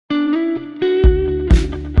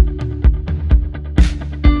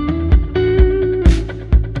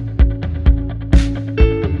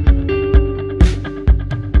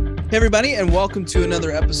everybody, and welcome to another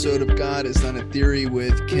episode of God is Not a Theory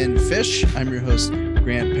with Ken Fish. I'm your host,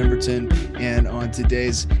 Grant Pemberton, and on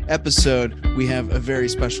today's episode, we have a very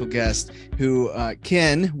special guest who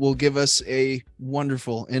Ken will give us a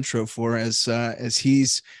wonderful intro for as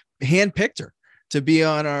he's handpicked her to be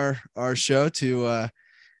on our show to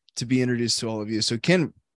be introduced to all of you. So,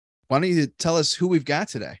 Ken, why don't you tell us who we've got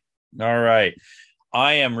today? All right.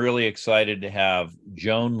 I am really excited to have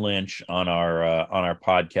Joan Lynch on our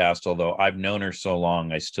podcast. Although I've known her so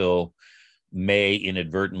long, I still may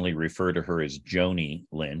inadvertently refer to her as Joni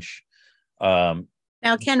Lynch. Now,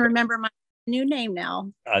 Ken, remember my new name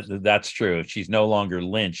now. That's true. She's no longer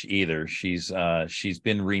Lynch either. She's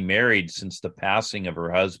been remarried since the passing of her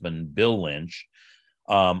husband, Bill Lynch.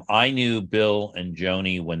 I knew Bill and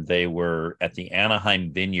Joni when they were at the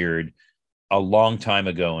Anaheim Vineyard a long time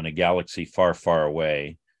ago in a galaxy far, far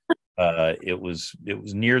away. It was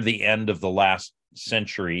near the end of the last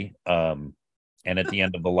century and at the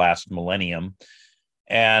end of the last millennium.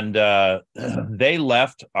 And they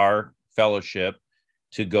left our fellowship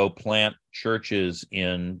to go plant churches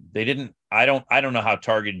I don't know how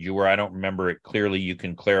targeted you were. I don't remember it clearly. You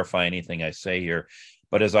can clarify anything I say here.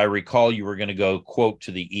 But as I recall, you were going to go, quote,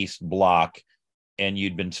 to the East Bloc, and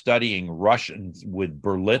you'd been studying Russian with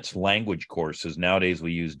Berlitz language courses. Nowadays,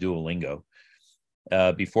 we use Duolingo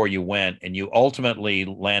before you went. And you ultimately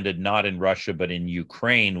landed not in Russia, but in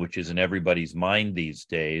Ukraine, which is in everybody's mind these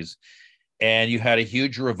days. And you had a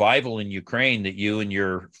huge revival in Ukraine that you and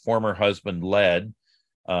your former husband led.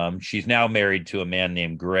 She's now married to a man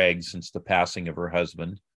named Greg since the passing of her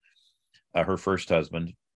husband, her first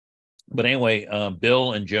husband. But anyway,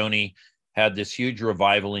 Bill and Joni had this huge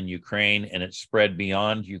revival in Ukraine, and it spread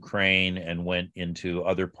beyond Ukraine and went into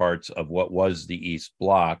other parts of what was the East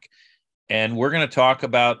Bloc. And we're going to talk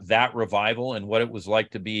about that revival and what it was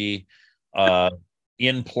like to be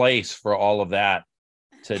in place for all of that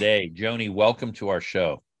today. Joni, welcome to our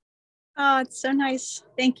show. Oh, it's so nice.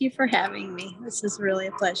 Thank you for having me. This is really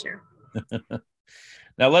a pleasure.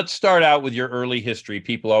 Now, let's start out with your early history.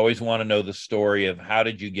 People always want to know the story of how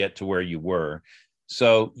did you get to where you were.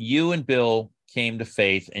 So you and Bill came to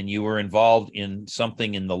faith, and you were involved in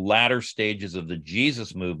something in the latter stages of the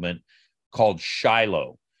Jesus movement called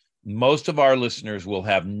Shiloh. Most of our listeners will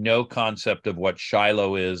have no concept of what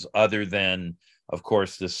Shiloh is other than, of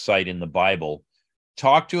course, this site in the Bible.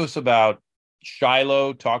 Talk to us about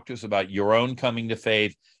Shiloh. Talk to us about your own coming to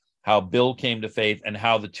faith, how Bill came to faith, and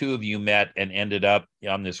how the two of you met and ended up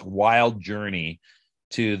on this wild journey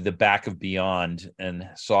to the back of beyond and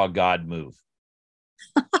saw God move.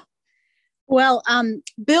 Well,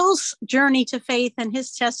 Bill's journey to faith and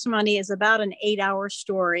his testimony is about an 8-hour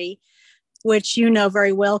story, which you know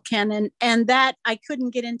very well, Ken. And that I couldn't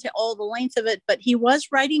get into all the length of it, but he was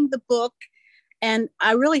writing the book. And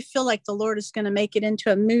I really feel like the Lord is going to make it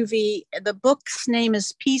into a movie. The book's name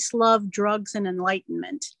is Peace, Love, Drugs, and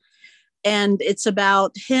Enlightenment. And it's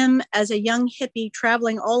about him as a young hippie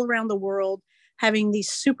traveling all around the world, having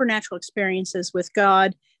these supernatural experiences with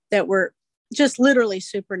God that were just literally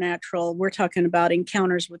supernatural. We're talking about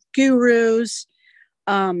encounters with gurus,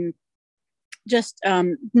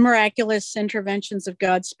 miraculous interventions of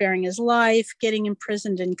God sparing his life, getting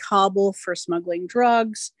imprisoned in Kabul for smuggling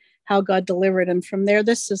drugs, how God delivered him from there.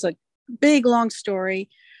 This is a big, long story.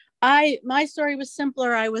 My story was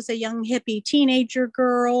simpler. I was a young hippie teenager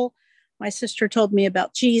girl. My sister told me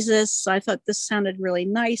about Jesus. I thought this sounded really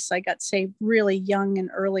nice. I got saved really young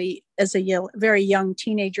and early as a very young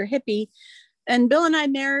teenager hippie. And Bill and I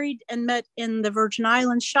married and met in the Virgin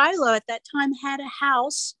Islands. Shiloh at that time had a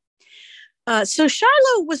house. So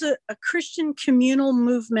Shiloh was a Christian communal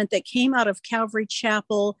movement that came out of Calvary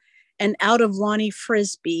Chapel and out of Lonnie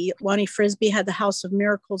Frisbee. Lonnie Frisbee had the House of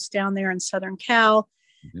Miracles down there in Southern Cal.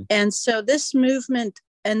 Mm-hmm. And so this movement,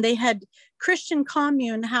 and they had Christian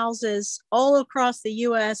commune houses all across the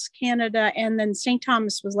US, Canada, and then St.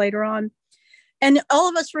 Thomas was later on. And all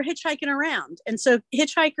of us were hitchhiking around. And so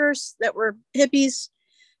hitchhikers that were hippies,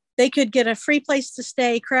 they could get a free place to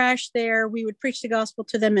stay, crash there. We would preach the gospel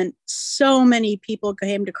to them. And so many people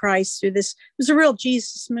came to Christ through this. It was a real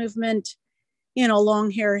Jesus movement, long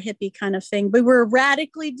hair hippie kind of thing. We were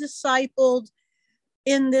radically discipled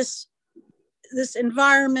in this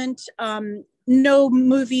environment. No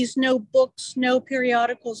movies, no books, no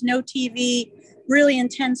periodicals, no TV, really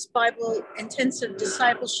intensive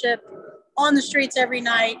discipleship on the streets every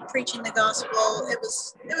night, preaching the gospel. It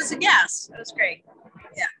was a gas. It was great.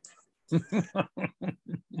 Yeah.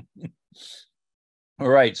 All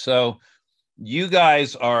right. So you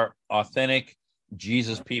guys are authentic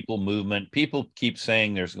Jesus people movement. People keep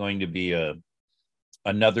saying there's going to be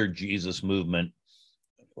another Jesus movement.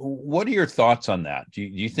 What are your thoughts on that? Do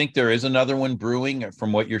you think there is another one brewing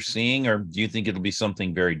from what you're seeing, or do you think it'll be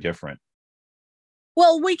something very different?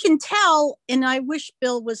 Well, we can tell, and I wish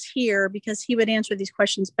Bill was here because he would answer these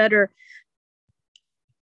questions better.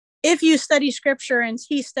 If you study scripture, and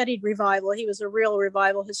he studied revival, he was a real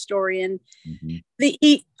revival historian.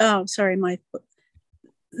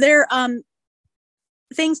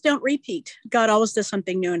 Things don't repeat. God always does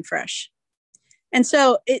something new and fresh. And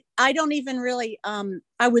so I don't even really,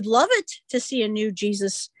 I would love it to see a new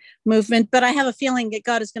Jesus movement, but I have a feeling that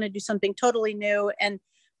God is going to do something totally new. And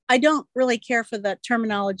I don't really care for that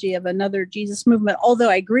terminology of another Jesus movement, although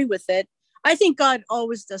I agree with it. I think God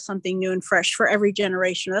always does something new and fresh for every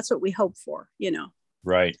generation. That's what we hope for,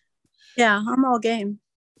 Right. Yeah, I'm all game.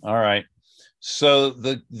 All right. So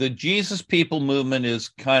the Jesus People movement is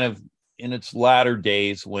kind of in its latter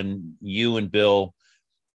days when you and Bill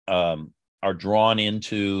are drawn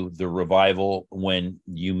into the revival, when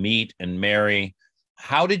you meet and marry.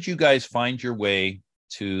 How did you guys find your way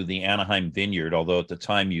to the Anaheim Vineyard? Although at the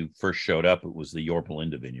time you first showed up, it was the Yorba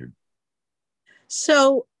Linda Vineyard.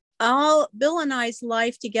 So Bill and I's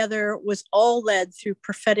life together was all led through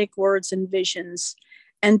prophetic words and visions.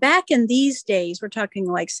 And back in these days, we're talking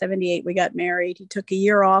like 78, we got married. He took a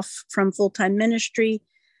year off from full-time ministry,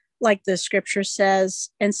 like the scripture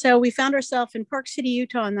says. And so we found ourselves in Park City,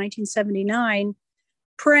 Utah in 1979,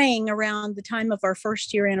 praying around the time of our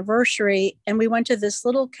first year anniversary. And we went to this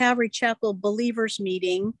little Calvary Chapel believers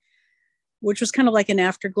meeting, which was kind of like an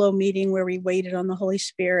afterglow meeting where we waited on the Holy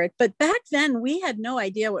Spirit. But back then we had no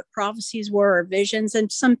idea what prophecies were or visions.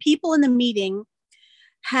 And some people in the meeting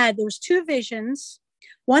there was two visions.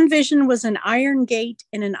 One vision was an iron gate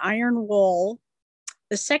and an iron wall.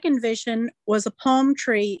 The second vision was a palm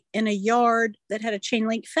tree in a yard that had a chain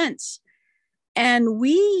link fence. And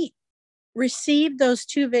we received those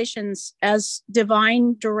two visions as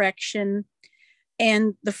divine direction.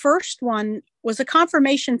 And the first one was a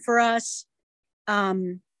confirmation for us.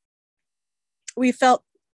 We felt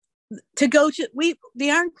to go to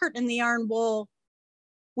the Iron Curtain and the Iron Wall,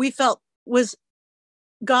 we felt was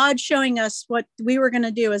God showing us what we were going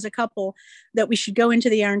to do as a couple, that we should go into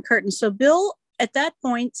the Iron Curtain. So Bill, at that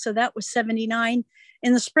point, so that was 79,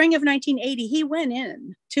 in the spring of 1980, he went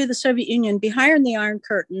in to the Soviet Union behind the Iron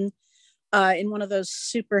Curtain in one of those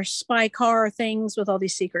super spy car things with all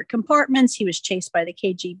these secret compartments. He was chased by the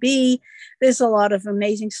KGB. There's a lot of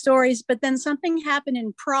amazing stories. But then something happened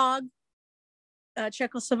in Prague,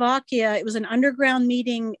 Czechoslovakia. It was an underground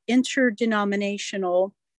meeting,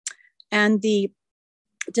 interdenominational, and the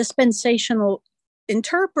dispensational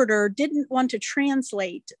interpreter didn't want to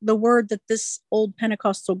translate the word that this old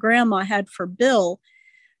Pentecostal grandma had for Bill,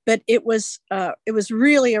 but it was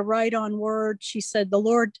really a right-on word. She said, "The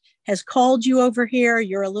Lord has called you over here.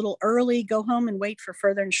 You're a little early. Go home and wait for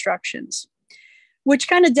further instructions," which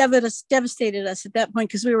kind of devastated us at that point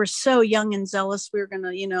because we were so young and zealous. We were going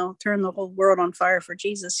to, turn the whole world on fire for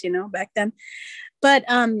Jesus, back then. But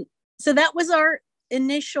so that was our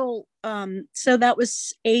initial. So that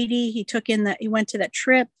was 80. He went to that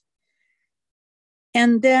trip.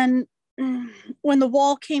 And then when the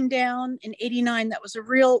wall came down in 89, that was a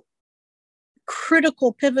real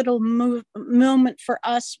critical, pivotal moment for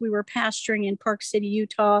us. We were pastoring in Park City,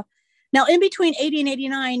 Utah. Now, in between 80 and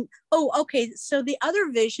 89, so the other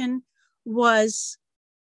vision was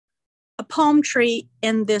a palm tree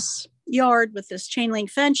in this yard with this chain link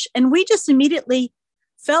fence. And we just immediately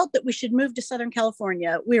felt that we should move to Southern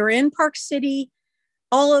California. We were in Park City.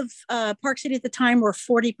 All of Park City at the time were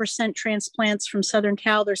 40% transplants from Southern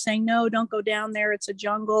Cal. They're saying, no, don't go down there. It's a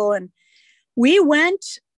jungle. And we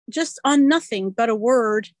went just on nothing but a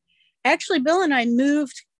word. Actually, Bill and I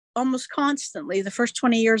moved almost constantly. The first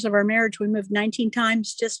 20 years of our marriage, we moved 19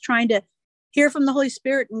 times, just trying to hear from the Holy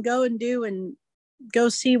Spirit and go and do and go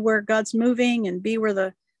see where God's moving and be where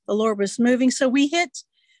the Lord was moving. So we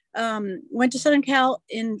went to Southern Cal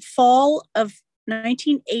in fall of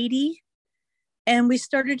 1980. And we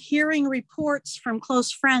started hearing reports from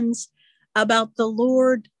close friends about the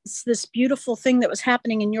Lord, this beautiful thing that was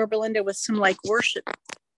happening in Yorba Linda with some worship,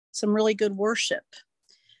 some really good worship.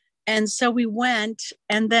 And so we went,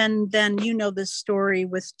 and then this story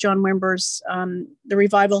with John Wimber's, the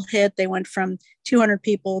revival hit. They went from 200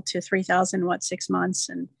 people to 3,000 in 6 months,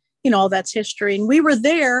 and all that's history. And we were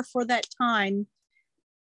there for that time,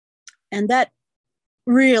 and that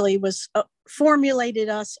really was formulated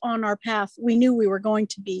us on our path. We knew we were going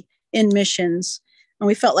to be in missions, and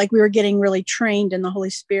we felt like we were getting really trained in the Holy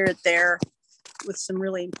Spirit there with some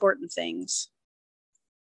really important things.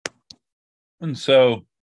 And so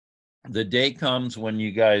the day comes when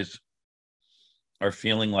you guys are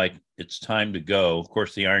feeling like it's time to go. Of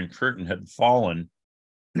course, the Iron Curtain had fallen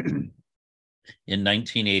in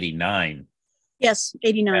 1989. Yes,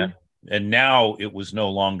 89. And now it was no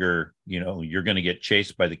longer, you're going to get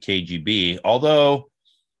chased by the KGB. Although,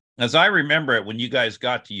 as I remember it, when you guys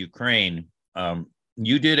got to Ukraine,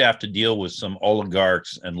 you did have to deal with some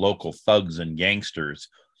oligarchs and local thugs and gangsters.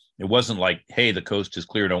 It wasn't like, hey, the coast is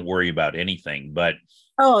clear, don't worry about anything. But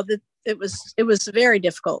it was very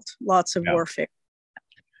difficult. Lots of warfare.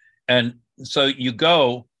 And so you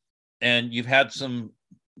go, and you've had some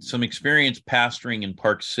experience pastoring in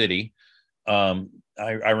Park City.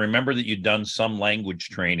 I remember that you'd done some language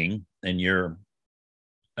training, and you're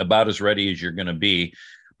about as ready as you're going to be,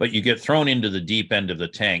 but you get thrown into the deep end of the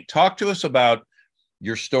tank. Talk to us about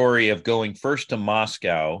your story of going first to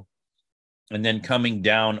Moscow and then coming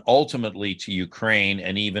down ultimately to Ukraine,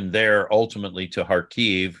 and even there ultimately to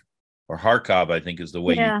Kharkiv, or Kharkov, I think is the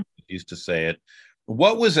way you used to say it.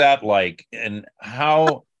 What was that like, and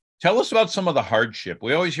how? Tell us about some of the hardship.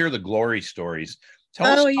 We always hear the glory stories.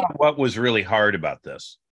 Tell us about what was really hard about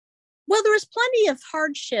this. Well, there was plenty of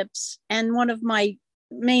hardships, and one of my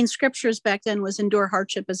main scriptures back then was endure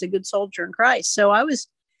hardship as a good soldier in Christ. So I was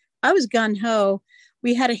gung-ho.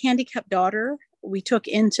 We had a handicapped daughter we took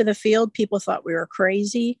into the field. People thought we were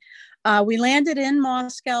crazy. We landed in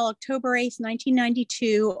Moscow October 8th,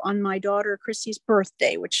 1992 on my daughter Christy's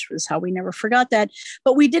birthday, which was how we never forgot that.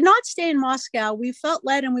 But we did not stay in Moscow. We felt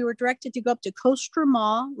led, and we were directed to go up to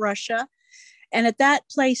Kostroma, Russia. And at that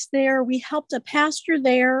place there, we helped a pastor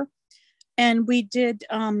there, and we did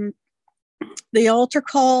the altar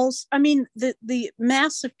calls. I mean, the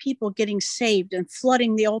mass of people getting saved and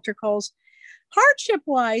flooding the altar calls.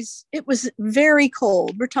 Hardship-wise, it was very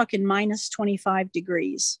cold. We're talking minus 25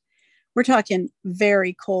 degrees. We're talking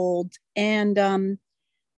very cold. And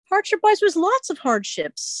hardship-wise was lots of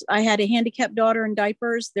hardships. I had a handicapped daughter in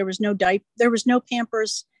diapers. There was no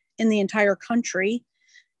Pampers in the entire country.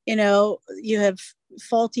 You have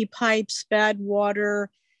faulty pipes, bad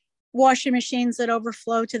water, washing machines that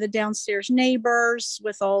overflow to the downstairs neighbors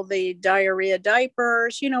with all the diarrhea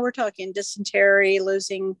diapers. We're talking dysentery,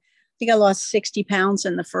 I think I lost 60 pounds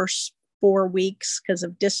in the first 4 weeks because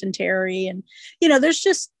of dysentery. And, there's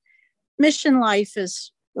just, mission life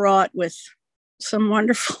is wrought with some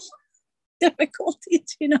wonderful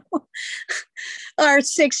difficulties. Our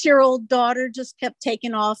 6-year-old daughter just kept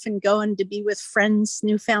taking off and going to be with friends,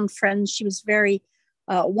 newfound friends. She was very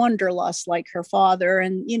wanderlust like her father.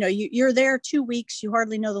 And, you're there 2 weeks, you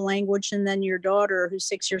hardly know the language. And then your daughter, who's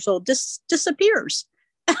 6 years old, disappears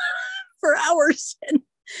for hours. And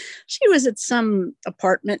she was at some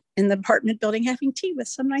apartment in the apartment building having tea with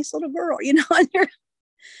some nice little girl, and you're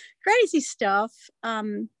crazy stuff.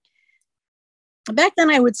 Back then,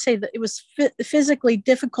 I would say that it was physically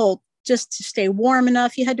difficult just to stay warm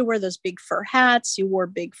enough. You had to wear those big fur hats. You wore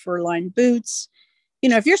big fur-lined boots.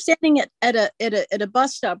 If you're standing at a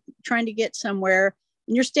bus stop trying to get somewhere,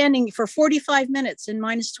 and you're standing for 45 minutes in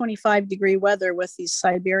minus 25 degree weather with these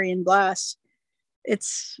Siberian blasts,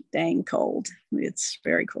 it's dang cold. It's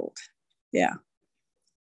very cold. Yeah.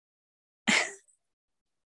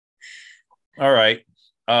 All right.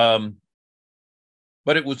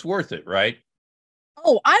 But it was worth it, right?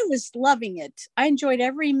 Oh, I was loving it. I enjoyed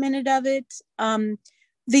every minute of it.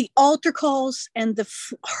 The altar calls and the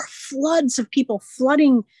floods of people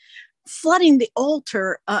flooding the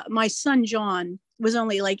altar. My son, John, was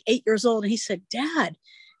only like 8 years old. And he said, Dad,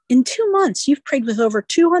 in 2 months, you've prayed with over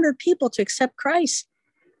 200 people to accept Christ.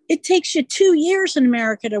 It takes you 2 years in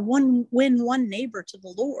America to win one neighbor to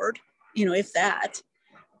the Lord, if that.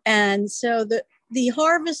 And so the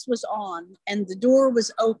harvest was on, and the door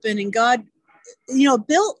was open, and God,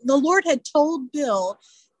 Bill, the Lord had told Bill,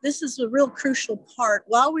 this is a real crucial part.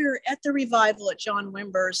 While we were at the revival at John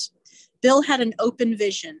Wimber's, Bill had an open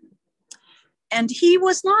vision, and he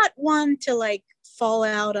was not one to fall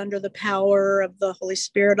out under the power of the Holy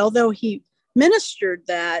Spirit, although he ministered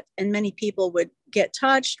that, and many people would get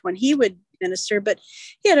touched when he would minister, but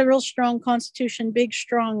he had a real strong constitution, big,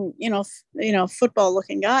 strong, football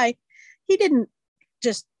looking guy. He didn't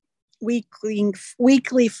just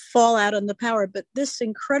weekly fall out on the power, but this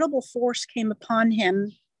incredible force came upon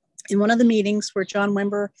him in one of the meetings where John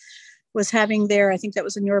Wimber was having there. I think that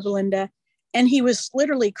was in Yorba Linda. And he was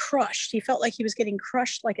literally crushed. He felt like he was getting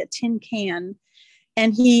crushed like a tin can.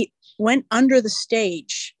 And he went under the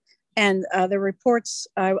stage. And the reports,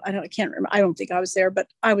 I can't remember. I don't think I was there, but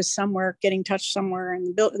I was somewhere getting touched somewhere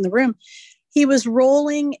in the room. He was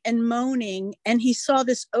rolling and moaning, and he saw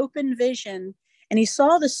this open vision, and he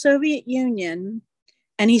saw the Soviet Union,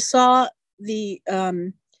 and he saw the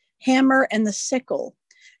hammer and the sickle.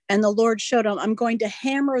 And the Lord showed him, I'm going to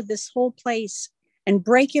hammer this whole place and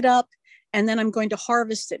break it up, and then I'm going to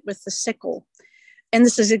harvest it with the sickle. And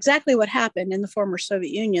this is exactly what happened in the former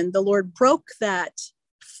Soviet Union. The Lord broke that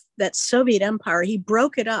Soviet empire. He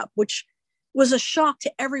broke it up, which was a shock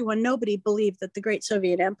to everyone. Nobody believed that the great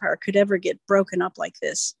Soviet empire could ever get broken up like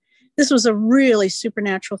this. This was a really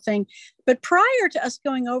supernatural thing. But prior to us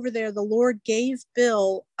going over there, the Lord gave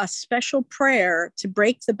Bill a special prayer to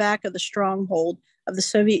break the back of the stronghold of the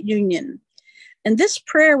Soviet Union. And this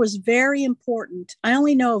prayer was very important. I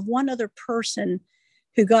only know of one other person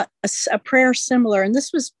who got a prayer similar. And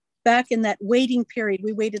this was back in that waiting period.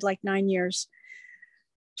 We waited like 9 years.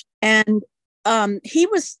 And he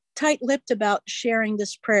was tight-lipped about sharing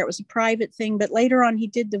this prayer. It was a private thing, but later on he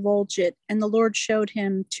did divulge it. And the Lord showed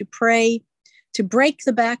him to pray to break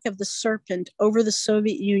the back of the serpent over the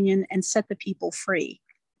Soviet Union and set the people free.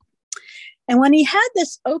 And when he had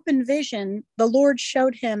this open vision, the Lord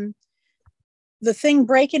showed him the thing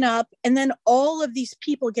breaking up and then all of these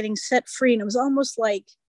people getting set free. And it was almost like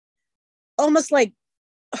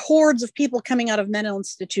hordes of people coming out of mental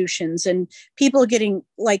institutions and people getting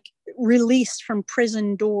like released from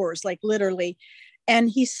prison doors, like literally. And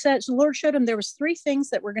he said, the Lord showed him there was 3 things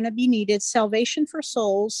that were going to be needed: salvation for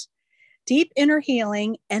souls, deep inner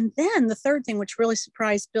healing. And then the third thing, which really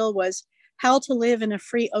surprised Bill, was how to live in a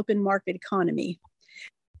free, open market economy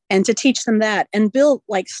and to teach them that. And Bill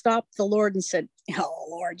like stopped the Lord and said, "Oh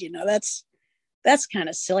Lord, that's kind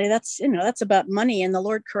of silly. That's about money." And the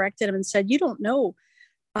Lord corrected him and said, "You don't know.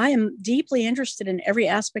 I am deeply interested in every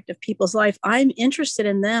aspect of people's life. I'm interested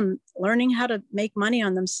in them learning how to make money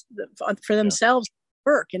on them for themselves,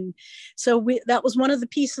 work." And so that was one of the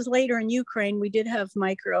pieces later in Ukraine. We did have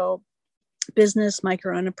micro business,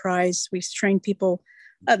 micro enterprise. We trained people.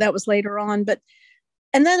 That was later on.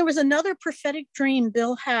 And then there was another prophetic dream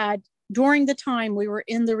Bill had during the time we were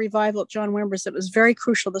in the revival at John Wimber's that was very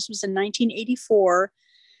crucial. This was in 1984.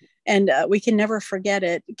 And we can never forget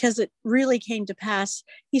it because it really came to pass.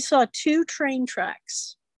 He saw 2 train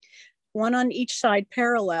tracks, one on each side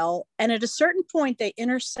parallel. And at a certain point, they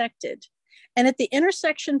intersected. And at the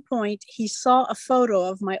intersection point, he saw a photo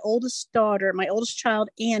of my oldest child,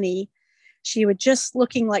 Annie. She was just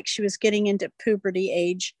looking like she was getting into puberty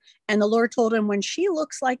age. And the Lord told him, when she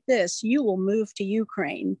looks like this, you will move to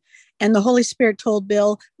Ukraine. And the Holy Spirit told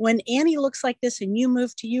Bill, when Annie looks like this and you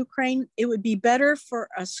move to Ukraine, it would be better for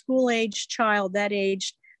a school-age child that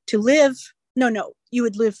age to live. No, you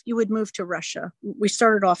would move to Russia. We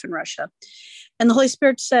started off in Russia. And the Holy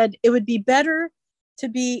Spirit said, it would be better to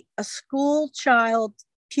be a school child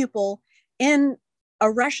pupil in a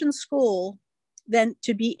Russian school than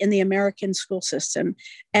to be in the American school system.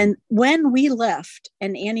 And when we left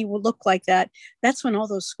and Annie would look like that, that's when all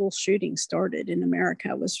those school shootings started in America.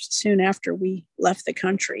 It was soon after we left the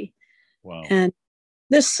country. Wow. And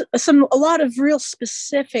a lot of real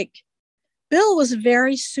specific. Bill was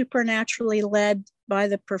very supernaturally led by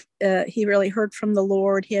he really heard from the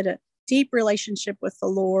Lord. He had a deep relationship with the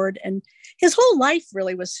Lord, and his whole life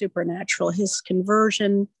really was supernatural. His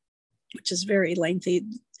conversion, which is very lengthy,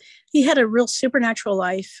 he had a real supernatural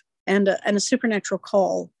life and a supernatural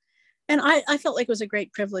call. And I felt like it was a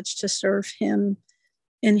great privilege to serve him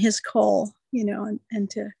in his call, and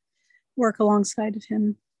to work alongside of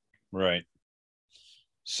him. Right.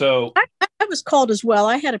 So I was called as well.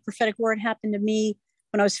 I had a prophetic word happen to me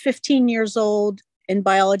when I was 15 years old in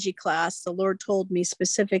biology class. The Lord told me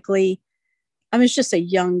specifically, I was just a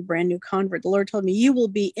young, brand new convert. The Lord told me, you will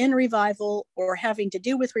be in revival or having to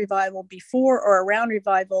do with revival before or around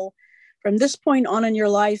revival from this point on in your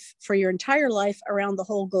life for your entire life around the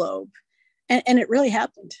whole globe. And it really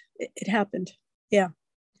happened. It happened. Yeah.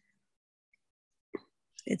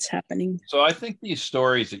 It's happening. So I think these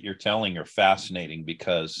stories that you're telling are fascinating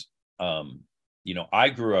because, I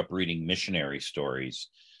grew up reading missionary stories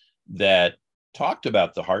that talked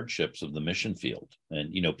about the hardships of the mission field.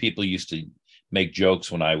 And, people used to make jokes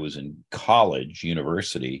when I was in college,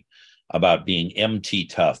 university, about being MT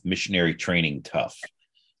tough, missionary training tough.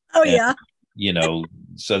 Oh, and, yeah.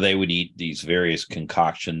 So they would eat these various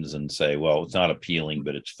concoctions and say, well, it's not appealing,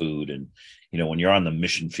 but it's food. And, when you're on the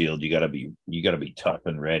mission field, you gotta be tough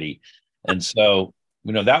and ready. And so,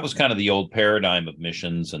 that was kind of the old paradigm of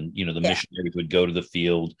missions. And, the missionaries would go to the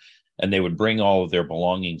field and they would bring all of their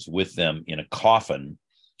belongings with them in a coffin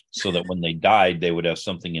so that when they died, they would have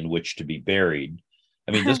something in which to be buried.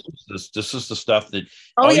 I mean, this is the stuff that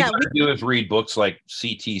all you gotta do is read books like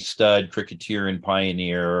C.T. Studd, Cricketer and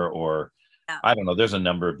Pioneer, or I don't know, there's a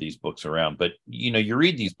number of these books around, but you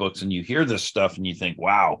read these books and you hear this stuff and you think,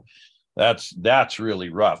 wow, that's really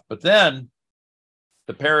rough. But then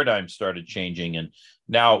the paradigm started changing, and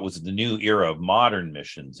now it was the new era of modern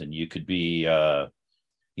missions, and you could be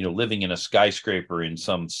living in a skyscraper in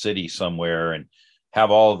some city somewhere and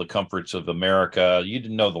have all the comforts of America. You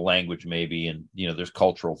didn't know the language maybe, and there's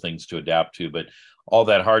cultural things to adapt to, but all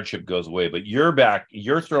that hardship goes away. But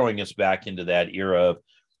you're throwing us back into that era of,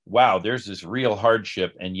 wow, there's this real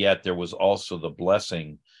hardship, and yet there was also the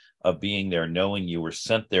blessing of being there, knowing you were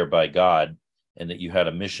sent there by God and that you had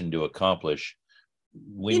a mission to accomplish.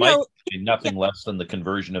 We might be nothing less than the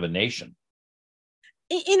conversion of a nation.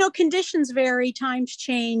 Conditions vary, times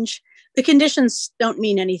change. The conditions don't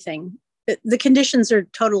mean anything. The conditions are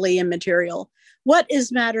totally immaterial. What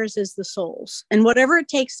matters is the souls, and whatever it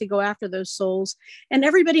takes to go after those souls. And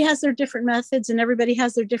everybody has their different methods, and everybody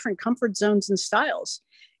has their different comfort zones and styles.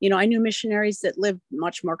 I knew missionaries that lived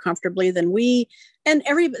much more comfortably than we, and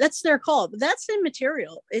that's their call. But that's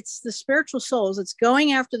immaterial. It's the spiritual souls. It's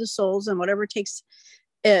going after the souls, and whatever it takes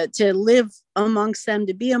to live amongst them,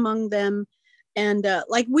 to be among them. And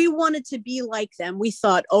like we wanted to be like them. We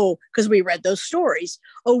thought, because we read those stories,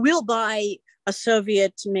 we'll buy a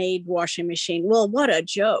Soviet-made washing machine. Well, what a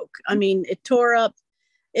joke. I mean, it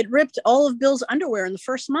ripped all of Bill's underwear in the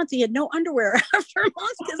first month. He had no underwear after a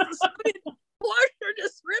month because the Soviet washer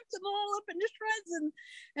just ripped them all up into shreds.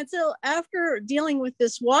 And so after dealing with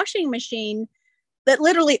this washing machine that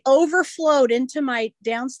literally overflowed into my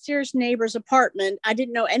downstairs neighbor's apartment, I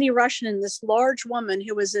didn't know any Russian, and this large woman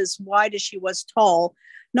who was as wide as she was tall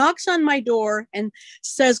knocks on my door and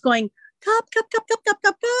says, going, cup, cup, cup, cup, cup,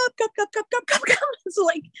 cup, cup, cup, cup, cup, cup, cup, cup. It's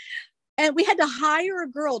like, and we had to hire a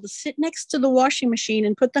girl to sit next to the washing machine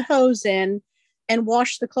and put the hose in and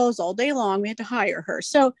wash the clothes all day long. We had to hire her.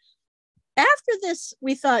 So after this,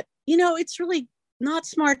 we thought, it's really not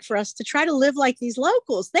smart for us to try to live like these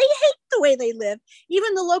locals. They hate the way they live.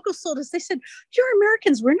 Even the locals told us, they said, you're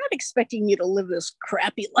Americans. We're not expecting you to live this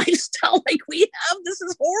crappy lifestyle like we have. This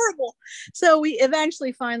is horrible. So we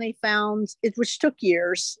eventually finally found it, which took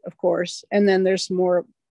years, of course. And then there's more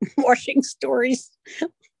washing stories.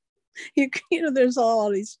 There's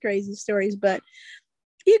all these crazy stories, but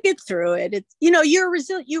you get through it. It's, you're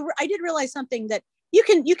resilient. I did realize something, that you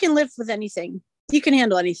can live with anything. You can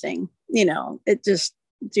handle anything. It just,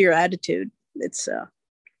 it's your attitude. It's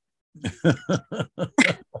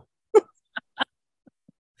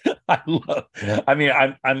I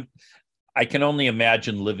can only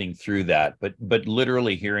imagine living through that, but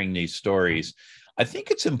literally hearing these stories, I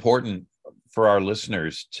think it's important for our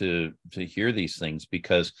listeners to hear these things,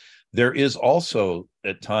 because there is also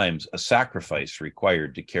at times a sacrifice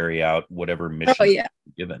required to carry out whatever mission is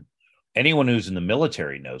given. Anyone who's in the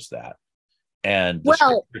military knows that. And the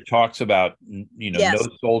scripture talks about, no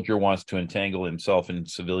soldier wants to entangle himself in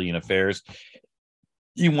civilian affairs.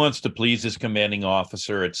 He wants to please his commanding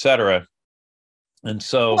officer, etc. And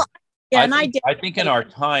so I think in our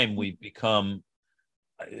time, we've become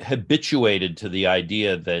habituated to the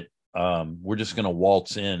idea that we're just going to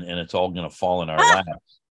waltz in and it's all going to fall in our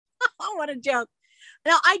laps. Oh, what a joke.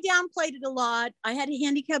 Now, I downplayed it a lot. I had a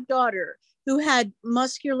handicapped daughter who had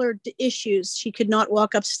muscular issues. She could not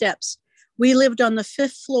walk up steps. We lived on the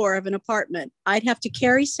 5th floor of an apartment. I'd have to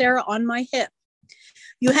carry Sarah on my hip.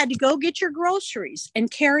 You had to go get your groceries and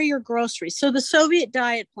carry your groceries. So the Soviet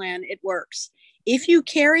diet plan, it works. If you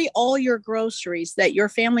carry all your groceries that your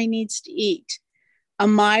family needs to eat a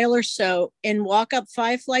mile or so and walk up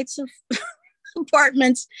 5 flights of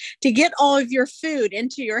apartments to get all of your food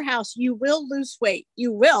into your house, you will lose weight.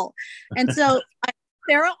 You will. And so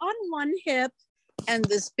Sarah on one hip and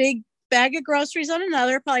this big bag of groceries on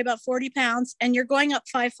another, probably about 40 pounds. And you're going up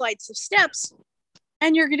 5 flights of steps.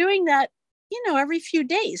 And you're doing that, every few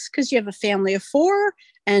days, because you have a family of 4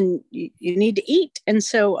 and you need to eat. And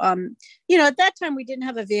so, at that time we didn't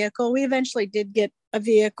have a vehicle. We eventually did get a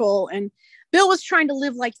vehicle, and Bill was trying to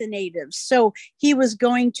live like the natives. So he was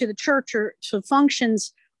going to the church or to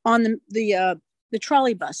functions on the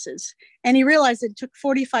trolley buses. And he realized it took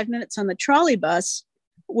 45 minutes on the trolley bus,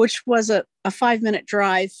 which was a 5-minute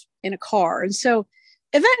drive in a car. And so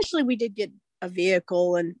eventually we did get a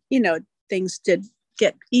vehicle, and, things did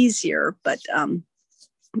get easier, but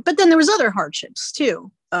then there was other hardships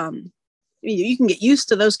too. You can get used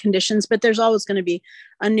to those conditions, but there's always going to be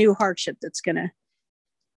a new hardship that's going to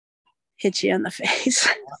hit you in the face.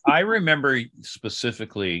 I remember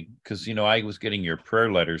specifically because, I was getting your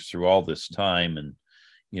prayer letters through all this time, and,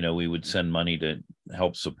 we would send money to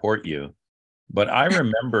help support you. But I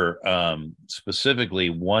remember specifically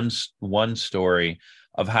one story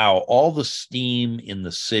of how all the steam in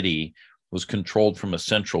the city was controlled from a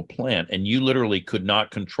central plant, and you literally could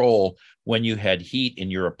not control when you had heat in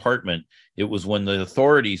your apartment. It was when the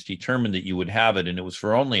authorities determined that you would have it, and it was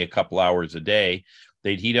for only a couple hours a day.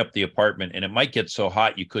 They'd heat up the apartment, and it might get so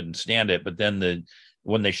hot you couldn't stand it. But then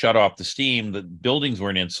when they shut off the steam, the buildings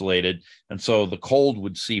weren't insulated, and so the cold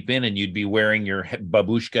would seep in, and you'd be wearing your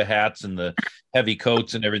babushka hats and the heavy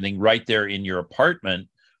coats and everything right there in your apartment,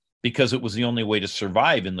 because it was the only way to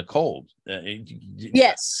survive in the cold.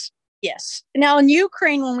 Yes. Yes. Now in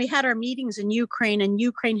Ukraine, when we had our meetings in Ukraine and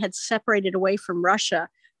Ukraine had separated away from Russia,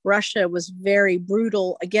 Russia was very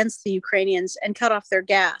brutal against the Ukrainians and cut off their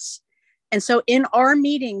gas. And so in our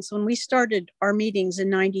meetings, when we started our meetings in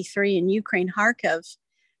 93 in Ukraine, Kharkiv,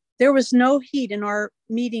 there was no heat in our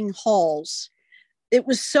meeting halls. It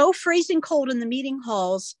was so freezing cold in the meeting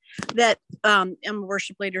halls that I'm a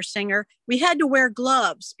worship leader singer. We had to wear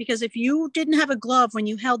gloves, because if you didn't have a glove when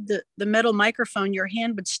you held the metal microphone, your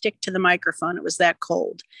hand would stick to the microphone. It was that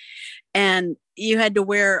cold. And you had to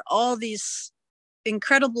wear all these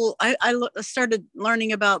incredible, I started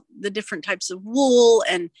learning about the different types of wool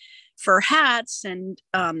and fur hats, and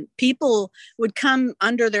people would come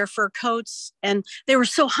under their fur coats, and they were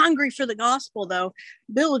so hungry for the gospel. Though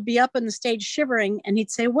Bill would be up on the stage shivering, and he'd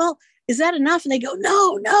say, well, is that enough? And they go,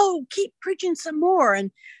 no, keep preaching some more. And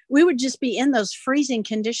we would just be in those freezing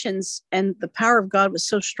conditions, and the power of God was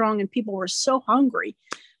so strong, and people were so hungry.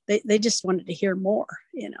 They just wanted to hear more.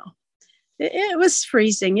 It was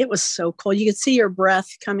freezing. It was so cold. You could see your breath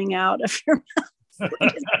coming out of your mouth.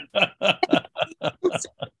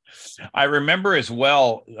 I remember as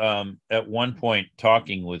well, at one point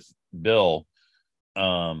talking with Bill.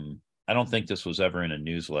 I don't think this was ever in a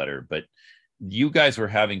newsletter, but you guys were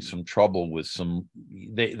having some trouble with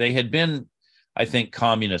they had been, I think,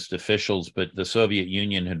 communist officials, but the Soviet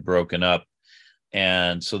Union had broken up.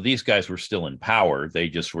 And so these guys were still in power. They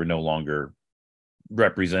just were no longer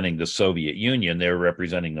representing the Soviet Union. They were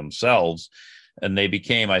representing themselves. And they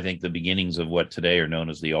became, I think, the beginnings of what today are known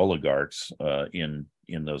as the oligarchs in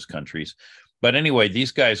those countries. But anyway,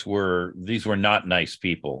 these were not nice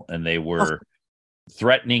people, and they were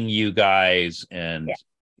threatening you guys. And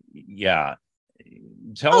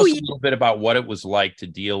tell us a little bit about what it was like to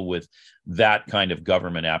deal with that kind of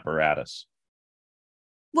government apparatus.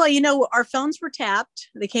 Well, our phones were tapped.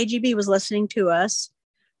 The KGB was listening to us.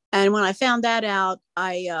 And when I found that out,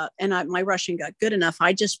 my Russian got good enough.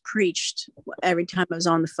 I just preached every time I was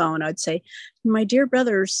on the phone. I'd say, my dear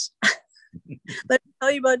brothers, let me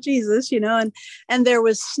tell you about Jesus, and there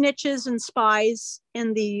was snitches and spies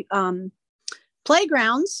in the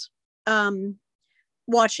playgrounds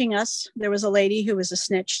watching us. There was a lady who was a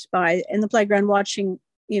snitch spy in the playground watching,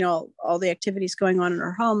 all the activities going on in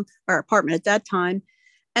our apartment at that time.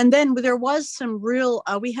 And then there was some real,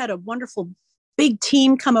 we had a wonderful big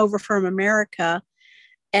team come over from America.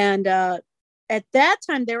 And at that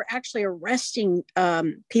time, they were actually arresting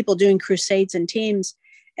people doing crusades and teams.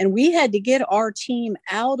 And we had to get our team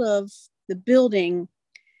out of the building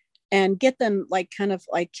and get them kind of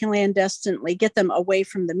clandestinely, get them away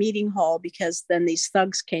from the meeting hall, because then these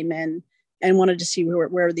thugs came in and wanted to see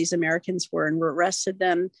where these Americans were and arrested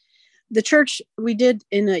them. The church we did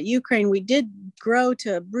in Ukraine, we did grow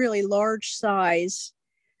to a really large size.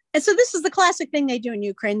 And so this is the classic thing they do in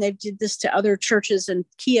Ukraine. They did this to other churches in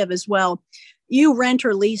Kiev as well. You rent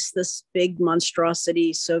or lease this big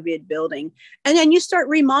monstrosity Soviet building, and then you start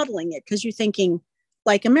remodeling it, because you're thinking,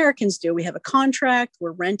 like Americans do, we have a contract,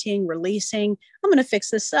 we're renting, we're leasing, I'm going to fix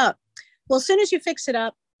this up. Well, as soon as you fix it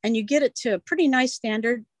up and you get it to a pretty nice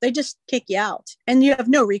standard, they just kick you out, and you have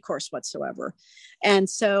no recourse whatsoever. And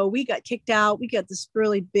so we got kicked out. We got this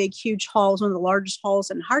really big, huge hall, one of the largest halls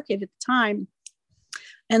in Kharkiv at the time.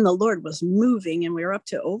 And the Lord was moving, and we were up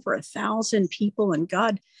to over 1,000 people. And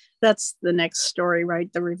God, that's the next story, right?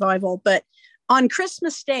 The revival. But on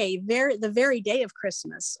Christmas Day, the very day of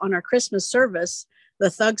Christmas, on our Christmas service, the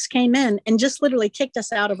thugs came in and just literally kicked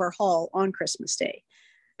us out of our hall on Christmas Day.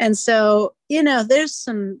 And so, there's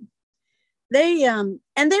and they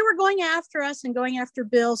were going after us and going after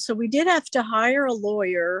Bill. So we did have to hire a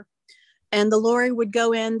lawyer. And the lawyer would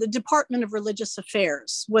go in. The Department of Religious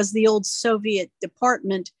Affairs was the old Soviet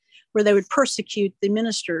department where they would persecute the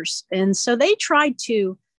ministers. And so they tried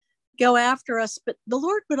to go after us, but the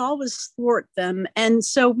Lord would always thwart them. And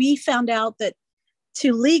so we found out that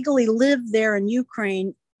to legally live there in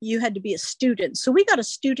Ukraine, you had to be a student. So we got a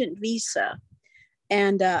student visa.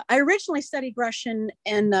 And I originally studied Russian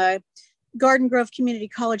in Garden Grove Community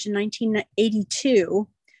College in 1982.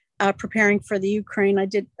 Preparing for the Ukraine. I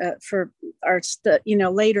did for our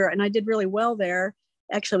later, and I did really well there.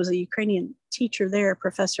 Actually, I was a Ukrainian teacher there,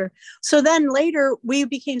 professor. So then later we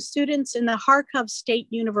became students in the Kharkov State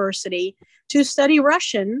University to study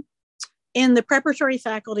Russian in the preparatory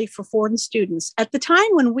faculty for foreign students. At the time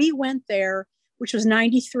when we went there, which was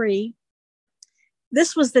 93,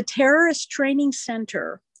 this was the terrorist training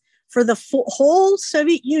center for the whole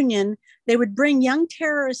Soviet Union. They would bring young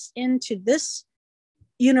terrorists into this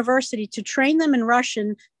university to train them in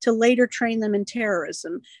Russian to later train them in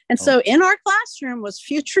terrorism. And so in our classroom was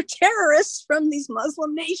future terrorists from these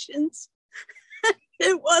Muslim nations.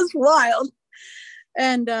 It was wild.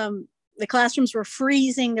 And the classrooms were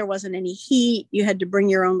freezing. There wasn't any heat. You had to bring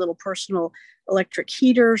your own little personal electric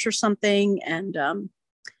heaters or something. And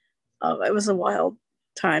it was a wild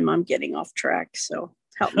time. I'm getting off track, so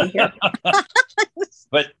help me here.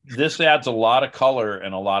 But this adds a lot of color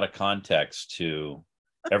and a lot of context to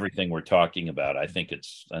everything we're talking about. I think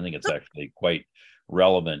it's actually quite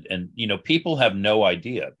relevant. And, people have no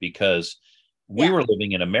idea because we were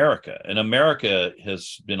living in America, and America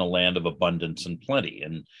has been a land of abundance and plenty.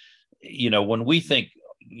 And, when we think,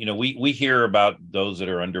 we hear about those that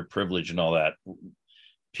are underprivileged and all that.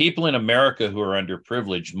 People in America who are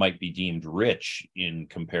underprivileged might be deemed rich in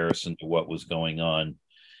comparison to what was going on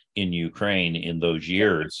in Ukraine in those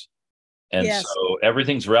years. And so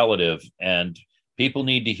everything's relative, and people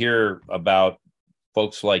need to hear about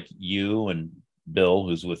folks like you and Bill,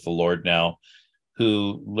 who's with the Lord now,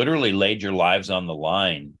 who literally laid your lives on the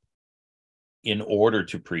line in order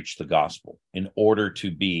to preach the gospel, in order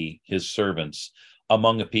to be his servants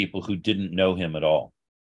among a people who didn't know him at all.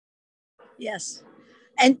 Yes.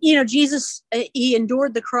 And, Jesus, he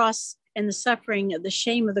endured the cross and the suffering, the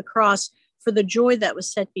shame of the cross for the joy that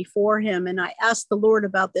was set before him. And I asked the Lord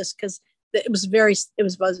about this because it was very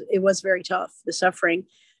tough, the suffering.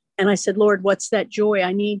 And I said, Lord, what's that joy?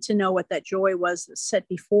 I need to know what that joy was that's set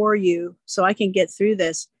before you so I can get through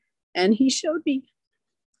this. And he showed me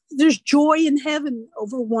there's joy in heaven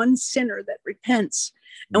over one sinner that repents.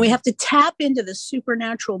 And we have to tap into the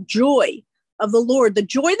supernatural joy of the Lord. The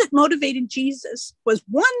joy that motivated Jesus was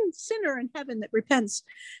one sinner in heaven that repents.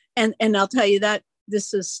 And I'll tell you that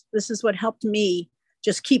this is what helped me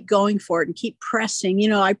just keep going for it and keep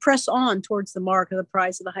pressing. I press on towards the mark of the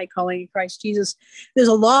prize of the high calling in Christ Jesus. There's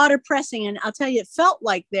a lot of pressing. And I'll tell you, it felt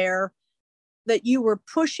like there that you were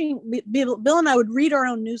pushing. Bill and I would read our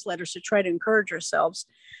own newsletters to try to encourage ourselves.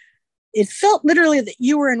 It felt literally that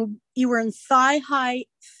you were in thigh-high,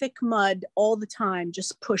 thick mud all the time,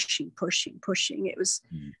 just pushing. It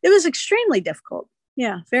was extremely difficult.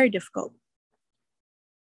 Yeah, very difficult.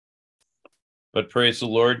 But praise the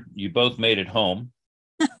Lord, you both made it home.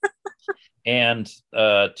 And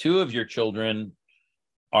two of your children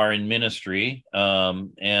are in ministry,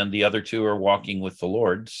 and the other two are walking with the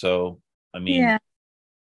Lord. So,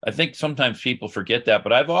 I think sometimes people forget that,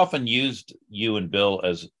 but I've often used you and Bill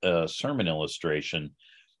as a sermon illustration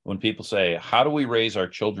when people say, how do we raise our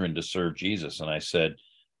children to serve Jesus? And I said,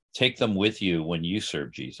 take them with you when you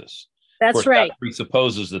serve Jesus. That's right. That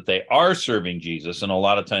presupposes that they are serving Jesus. And a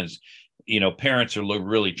lot of times, parents are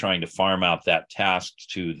really trying to farm out that task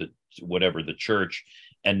to the church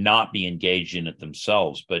and not be engaged in it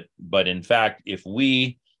themselves. But in fact, if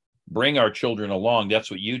we bring our children along, that's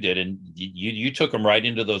what you did. And you took them right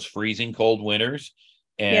into those freezing cold winters.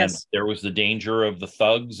 And there was the danger of the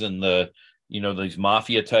thugs and these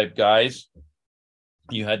mafia type guys.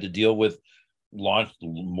 You had to deal with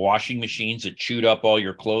washing machines that chewed up all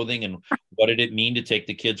your clothing. And what did it mean to take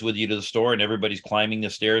the kids with you to the store and everybody's climbing the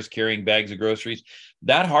stairs carrying bags of groceries?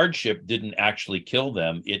 That hardship didn't actually kill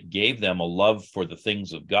them. It gave them a love for the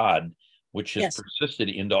things of God, which has persisted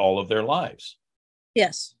into all of their lives.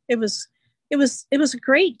 Yes, it was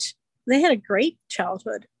great. They had a great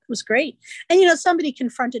childhood. It was great. And, somebody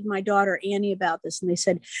confronted my daughter, Annie, about this. And they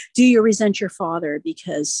said, do you resent your father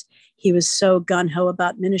because he was so gung-ho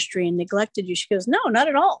about ministry and neglected you? She goes, no, not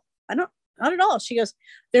at all. Not at all. She goes,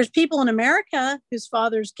 there's people in America whose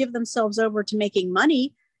fathers give themselves over to making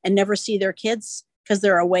money and never see their kids because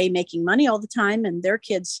they're away making money all the time. And their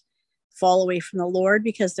kids fall away from the Lord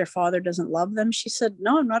because their father doesn't love them. She said,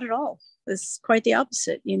 no, not at all. It's quite the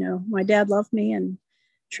opposite. My dad loved me and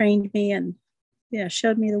trained me and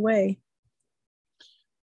showed me the way.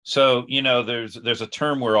 So, there's a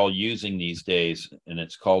term we're all using these days, and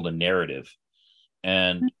it's called a narrative.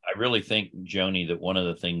 And I really think, Joni, that one of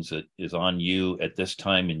the things that is on you at this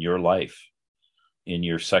time in your life, in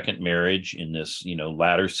your second marriage, in this,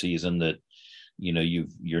 latter season that,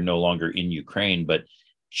 you're no longer in Ukraine, but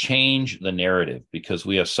change the narrative, because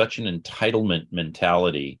we have such an entitlement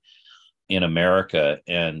mentality in America.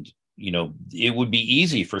 And, it would be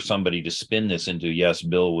easy for somebody to spin this into, yes,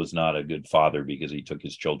 Bill was not a good father because he took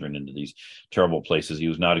his children into these terrible places. He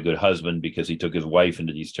was not a good husband because he took his wife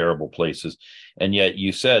into these terrible places. And yet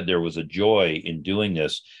you said there was a joy in doing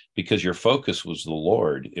this because your focus was the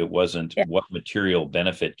Lord. It wasn't what material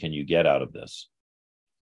benefit can you get out of this?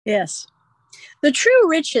 Yes. The true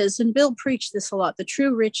riches, and Bill preached this a lot, the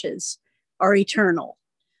true riches are eternal,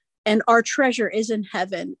 and our treasure is in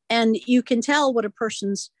heaven. And you can tell what a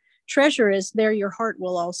person's treasure is, there your heart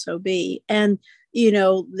will also be. And in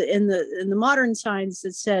the modern science,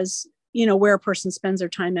 it says, where a person spends their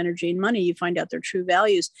time, energy, and money, you find out their true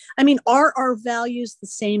values. I mean, are our values the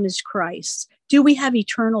same as Christ's? Do we have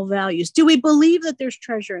eternal values? Do we believe that there's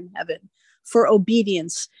treasure in heaven for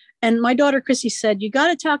obedience? And my daughter Chrissy said, you got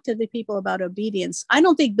to talk to the people about obedience. I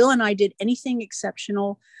don't think Bill and I did anything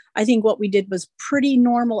exceptional. I think what we did was pretty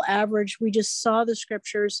normal, average. We just saw the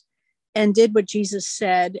scriptures and did what Jesus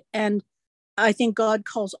said. And I think God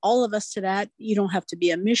calls all of us to that. You don't have to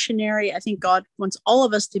be a missionary. I think God wants all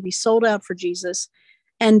of us to be sold out for Jesus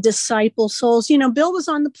and disciple souls. Bill was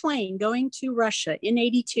on the plane going to Russia in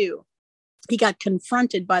 82. He got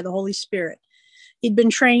confronted by the Holy Spirit. He'd been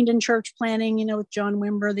trained in church planning, with John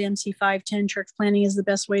Wimber, the MC 510, church planning is the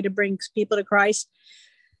best way to bring people to Christ.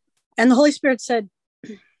 And the Holy Spirit said,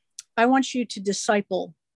 I want you to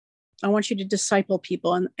disciple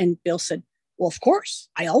people. And Bill said, well, of course,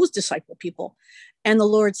 I always disciple people. And the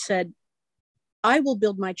Lord said, I will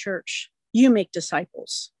build my church. You make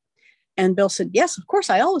disciples. And Bill said, yes, of course,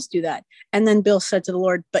 I always do that. And then Bill said to the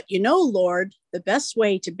Lord, but Lord, the best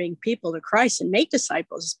way to bring people to Christ and make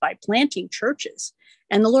disciples is by planting churches.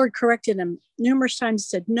 And the Lord corrected him numerous times and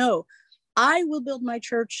said, no, I will build my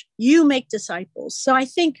church. You make disciples. So I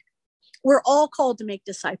think we're all called to make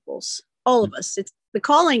disciples, all of us. The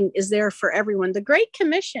calling is there for everyone. The Great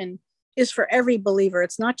Commission is for every believer.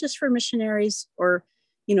 It's not just for missionaries or,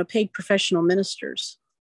 paid professional ministers.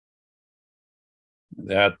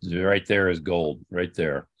 That right there is gold, right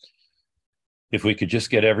there. If we could just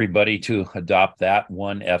get everybody to adopt that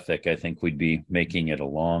one ethic, I think we'd be making it a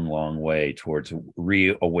long, long way towards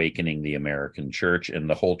reawakening the American church and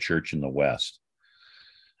the whole church in the West.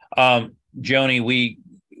 Joni,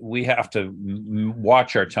 we have to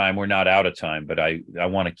watch our time. We're not out of time, but I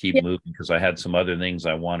want to keep moving because I had some other things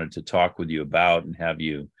I wanted to talk with you about and have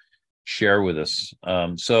you share with us.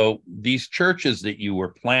 So these churches that you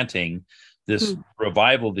were planting, this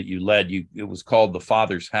revival that you led, it was called the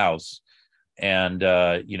Father's House. And,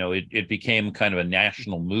 it became kind of a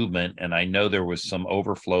national movement. And I know there was some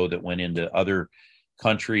overflow that went into other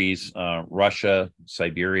countries, Russia,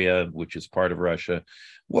 Siberia, which is part of Russia.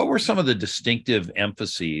 What were some of the distinctive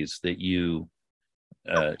emphases that you,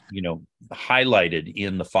 highlighted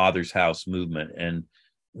in the Father's House movement? And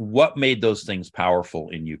what made those things powerful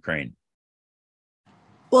in Ukraine?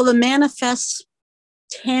 Well, the manifest,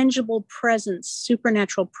 tangible presence,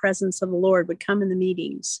 supernatural presence of the Lord would come in the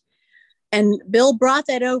meetings. And Bill brought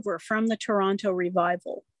that over from the Toronto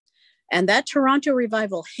revival. And that Toronto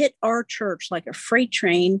revival hit our church like a freight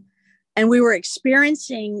train. And we were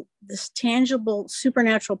experiencing this tangible,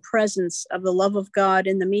 supernatural presence of the love of God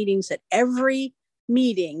in the meetings at every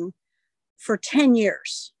meeting for 10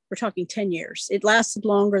 years. We're talking 10 years. It lasted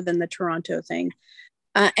longer than the Toronto thing.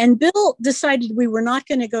 And Bill decided we were not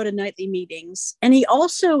going to go to nightly meetings. And he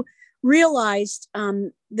also realized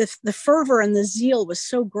the fervor and the zeal was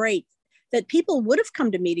so great that people would have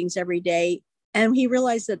come to meetings every day. And he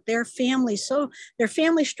realized that their family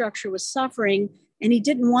structure was suffering, and he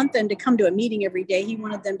didn't want them to come to a meeting every day. He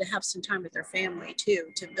wanted them to have some time with their family too,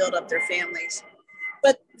 to build up their families.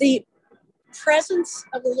 But the presence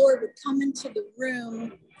of the Lord would come into the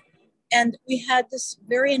room, and we had this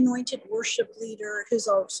very anointed worship leader who's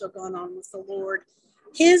also gone on with the Lord.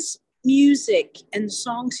 His music and the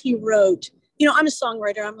songs he wrote, I'm a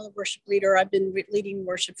songwriter, I'm a worship leader. I've been leading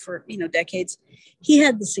worship for, decades. He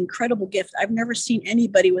had this incredible gift. I've never seen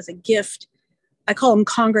anybody with a gift. I call them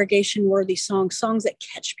congregation worthy songs that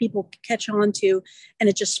people catch on to, and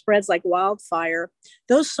it just spreads like wildfire.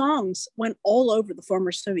 Those songs went all over the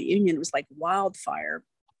former Soviet Union. It was like wildfire.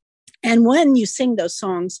 And when you sing those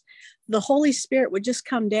songs, the Holy Spirit would just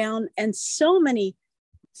come down, and so many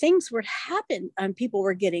things would happen. People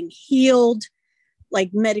were getting healed,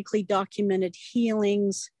 like medically documented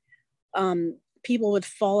healings. People would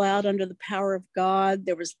fall out under the power of God.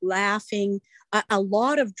 There was laughing, a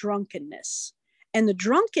lot of drunkenness. And the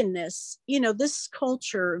drunkenness, this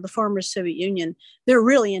culture, the former Soviet Union, they're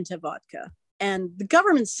really into vodka. And the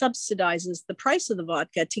government subsidizes the price of the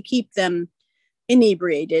vodka to keep them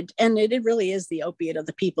inebriated. And it really is the opiate of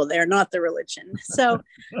the people. They're not the religion. So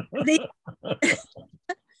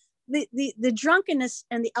the drunkenness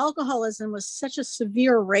and the alcoholism was such a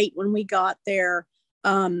severe rate when we got there.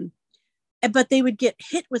 But they would get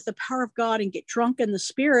hit with the power of God and get drunk in the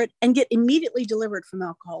spirit and get immediately delivered from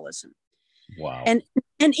alcoholism. Wow. And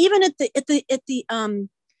even at the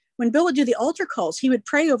when Bill would do the altar calls, he would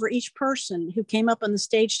pray over each person who came up on the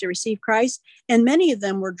stage to receive Christ. And many of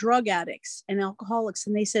them were drug addicts and alcoholics.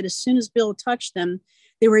 And they said as soon as Bill touched them,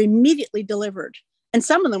 they were immediately delivered. And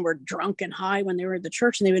some of them were drunk and high when they were at the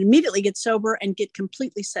church, and they would immediately get sober and get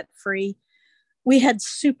completely set free. We had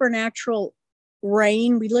supernatural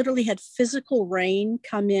rain. We literally had physical rain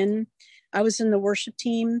come in. I was in the worship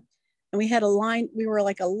team, and we had a line. We were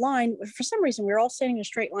like a line. For some reason, we were all standing in a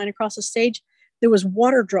straight line across the stage. There was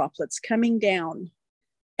water droplets coming down,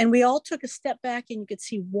 and we all took a step back, and you could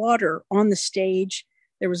see water on the stage.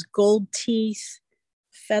 There was gold teeth,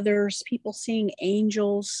 feathers, people seeing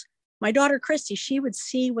angels. My daughter, Christy, she would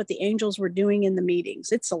see what the angels were doing in the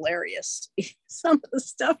meetings. It's hilarious. Some of the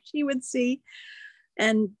stuff she would see.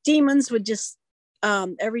 And demons would just,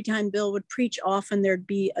 every time Bill would preach, often there'd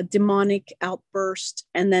be a demonic outburst.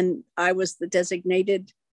 And then I was the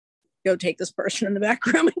designated, go take this person in the back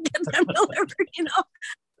room and get them delivered, you know.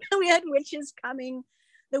 We had witches coming.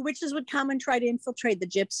 The witches would come and try to infiltrate. The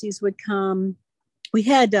gypsies would come. We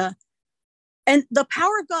had, and the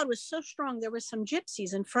power of God was so strong. There was some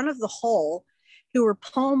gypsies in front of the hall who were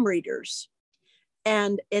palm readers.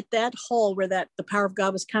 And at that hall where the power of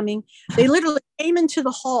God was coming, they literally came into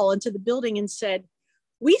the hall, into the building, and said,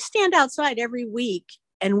 we stand outside every week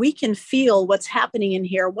and we can feel what's happening in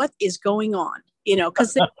here. What is going on? You know,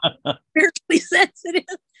 because they're spiritually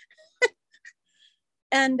sensitive.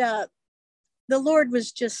 And the Lord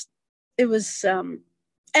was just, it was,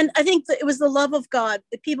 and I think that it was the love of God.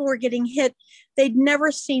 The people were getting hit. They'd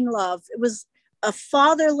never seen love. It was a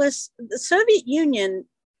fatherless, the Soviet Union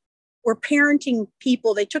were parenting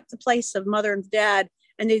people. They took the place of mother and dad,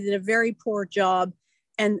 and they did a very poor job.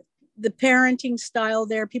 And the parenting style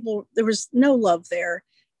there, there was no love there.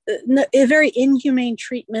 A very inhumane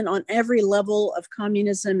treatment on every level of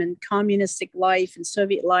communism and communistic life and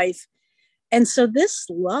Soviet life. And so this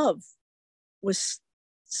love was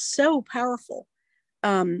so powerful.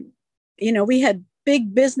 You know, we had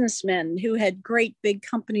big businessmen who had great big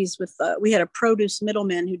companies with, we had a produce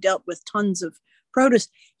middleman who dealt with tons of produce.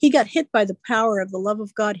 He got hit by the power of the love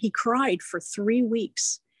of God. He cried for 3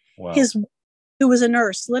 weeks. Wow. Who was a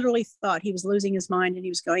nurse, literally thought he was losing his mind and he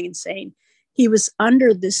was going insane. He was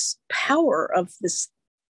under this power of this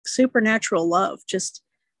supernatural love, just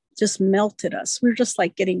melted us. We were just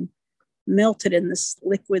like getting melted in this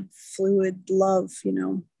liquid fluid love, you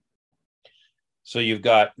know. So you've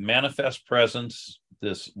got manifest presence,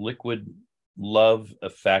 this liquid love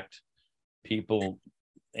effect, people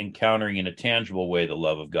encountering in a tangible way the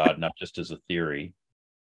love of God, not just as a theory.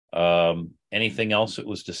 Anything else that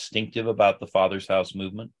was distinctive about the Father's House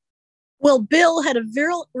movement? Well, Bill had a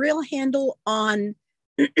real handle on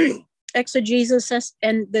exegesis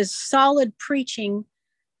and the solid preaching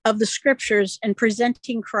of the scriptures and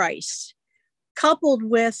presenting Christ, coupled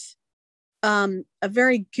with a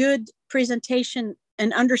very good presentation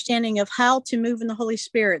and understanding of how to move in the Holy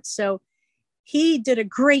Spirit. So he did a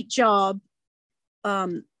great job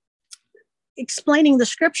explaining the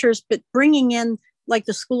scriptures, but bringing in like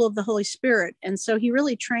the school of the Holy Spirit. And so he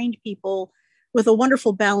really trained people with a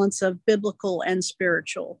wonderful balance of biblical and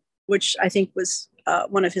spiritual, which I think was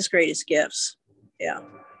one of his greatest gifts. Yeah.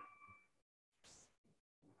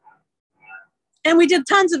 And we did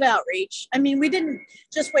tons of outreach. I mean, we didn't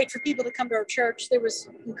just wait for people to come to our church. There was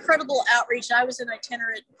incredible outreach. I was an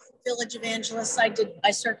itinerant village evangelist.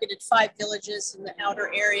 I circuited 5 villages in the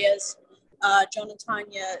outer areas. John and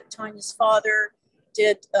Tanya's father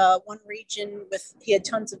did one region he had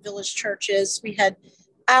tons of village churches. We had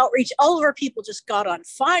outreach. All of our people just got on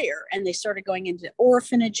fire and they started going into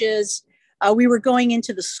orphanages. We were going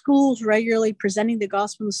into the schools regularly, presenting the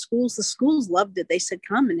gospel in the schools. The schools loved it. They said,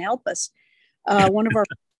 come and help us. One of our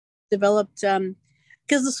developed,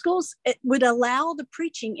 because the schools would allow the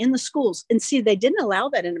preaching in the schools. And see, they didn't allow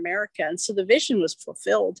that in America. And so the vision was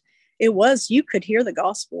fulfilled. It was, you could hear the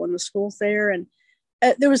gospel in the schools there. And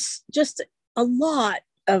there was just a lot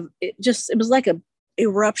of it. It was like a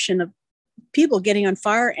eruption of people getting on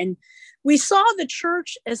fire. And we saw the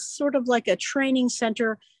church as sort of like a training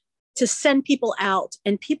center to send people out,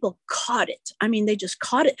 and people caught it. I mean, they just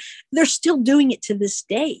caught it. They're still doing it to this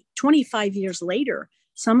day, 25 years later.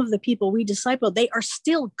 Some of the people we discipled, they are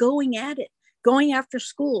still going at it, going after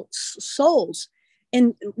souls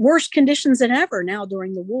in worse conditions than ever now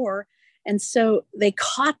during the war. And so they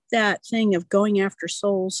caught that thing of going after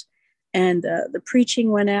souls, and the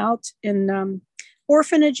preaching went out. And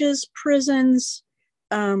orphanages, prisons,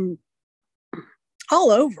 all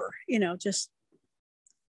over, just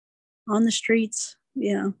on the streets.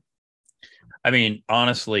 I mean,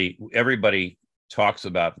 honestly, everybody talks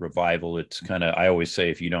about revival. It's kind of, I always say,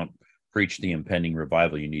 if you don't preach the impending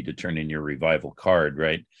revival, you need to turn in your revival card,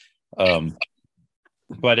 right?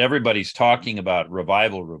 But everybody's talking about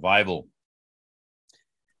revival.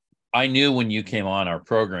 I knew when you came on our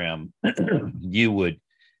program, you would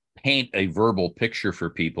paint a verbal picture for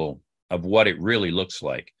people of what it really looks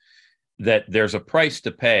like, that there's a price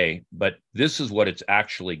to pay, but this is what it's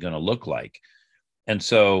actually going to look like. And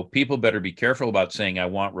so people better be careful about saying, I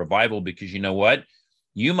want revival, because you know what?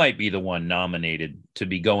 You might be the one nominated to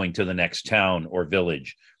be going to the next town or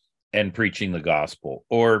village and preaching the gospel,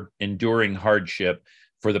 or enduring hardship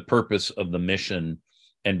for the purpose of the mission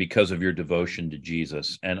and because of your devotion to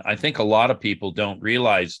Jesus. And I think a lot of people don't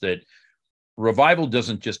realize that revival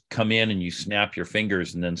doesn't just come in and you snap your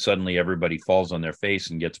fingers and then suddenly everybody falls on their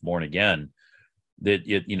face and gets born again. That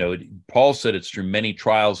Paul said it's through many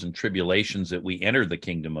trials and tribulations that we enter the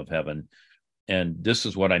kingdom of heaven. And this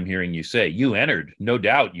is what I'm hearing you say. You entered, no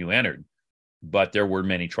doubt you entered, but there were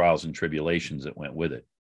many trials and tribulations that went with it.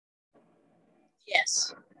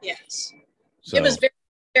 Yes. So, it was very,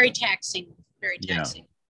 very taxing, very taxing.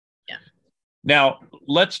 Yeah. Now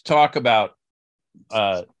let's talk about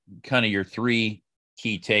kind of your three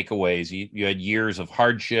key takeaways. You had years of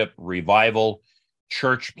hardship, revival,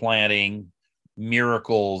 church planting,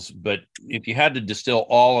 miracles. But if you had to distill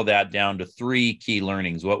all of that down to three key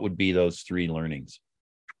learnings, what would be those three learnings?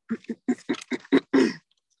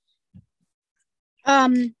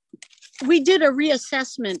 We did a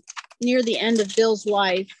reassessment near the end of Bill's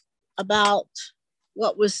life about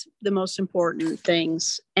what was the most important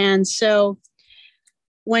things. And so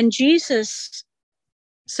when Jesus,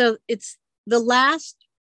 so it's the last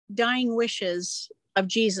dying wishes of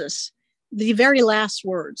Jesus, the very last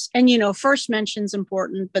words. And, first mention's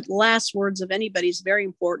important, but last words of anybody is very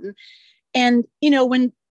important. And,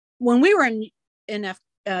 when we were in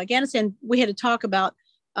Afghanistan, we had to talk about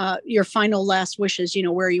your final last wishes,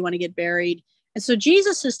 where you want to get buried. And so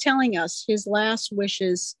Jesus is telling us his last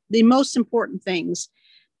wishes, the most important things.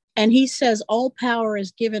 And he says, all power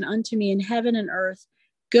is given unto me in heaven and earth.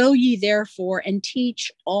 Go ye therefore and teach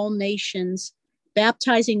all nations,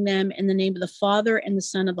 baptizing them in the name of the Father and the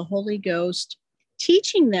Son of the Holy Ghost,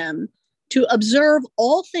 teaching them to observe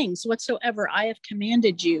all things whatsoever I have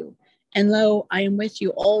commanded you. And lo, I am with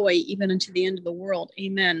you always, even unto the end of the world.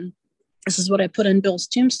 Amen. This is what I put on Bill's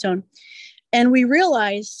tombstone. And we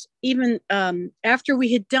realized, even after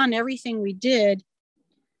we had done everything we did,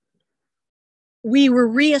 we were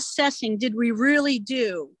reassessing, did we really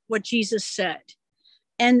do what Jesus said?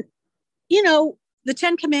 And, the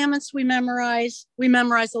 10 Commandments we memorized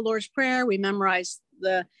the Lord's Prayer, we memorized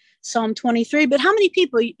the Psalm 23, but how many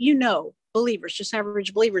people, believers, just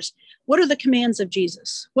average believers, what are the commands of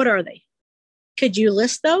Jesus? What are they? Could you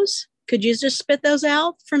list those? Could you just spit those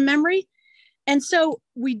out from memory? And so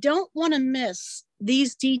we don't want to miss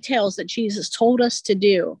these details that Jesus told us to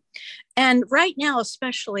do. And right now,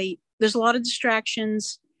 especially, there's a lot of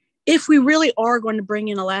distractions. If we really are going to bring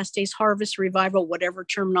in a last days harvest revival, whatever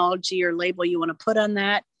terminology or label you want to put on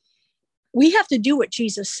that, we have to do what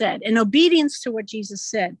Jesus said, in obedience to what Jesus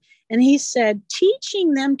said. And he said,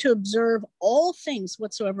 teaching them to observe all things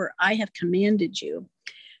whatsoever I have commanded you.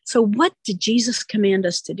 So what did Jesus command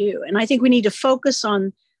us to do? And I think we need to focus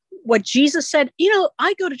on what Jesus said.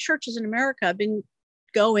 I go to churches in America. I've been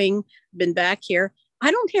back here.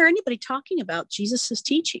 I don't hear anybody talking about Jesus's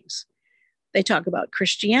teachings. They talk about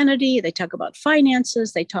Christianity. They talk about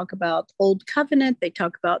finances. They talk about Old Covenant. They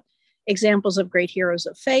talk about examples of great heroes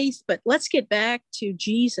of faith. But let's get back to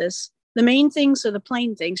Jesus. The main things are the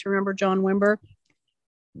plain things. Remember John Wimber?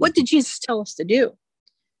 What did Jesus tell us to do?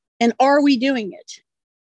 And are we doing it?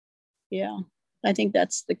 Yeah, I think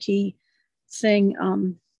that's the key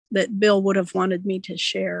thing that Bill would have wanted me to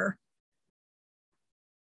share.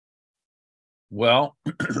 Well,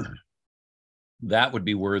 that would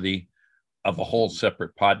be worthy of a whole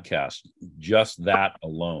separate podcast, just that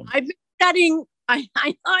alone. I've been studying. I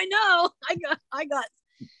know. I got.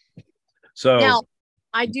 So now,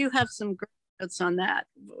 I do have some great notes on that,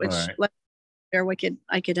 which right.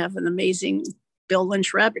 I could have an amazing Bill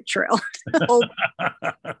Lynch rabbit trail. We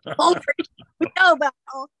know about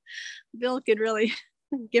Bill could really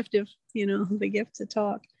the gift to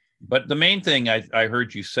talk. But the main thing I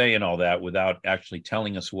heard you say in all that, without actually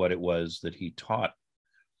telling us what it was that he taught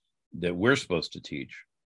that we're supposed to teach,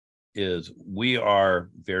 is we are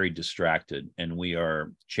very distracted and we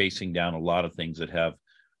are chasing down a lot of things that have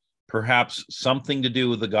perhaps something to do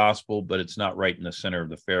with the gospel, but it's not right in the center of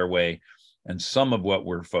the fairway. And some of what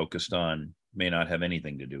we're focused on may not have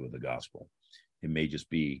anything to do with the gospel. It may just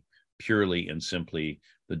be purely and simply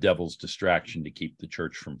the devil's distraction to keep the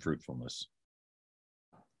church from fruitfulness.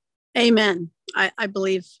 Amen. I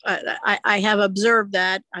believe I have observed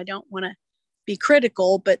that. I don't want to be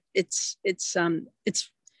critical, but it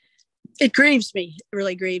grieves me. It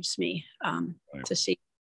really grieves me Right. to see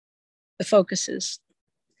the focuses.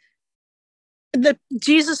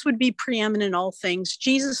 Jesus would be preeminent in all things.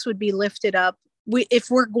 Jesus would be lifted up. If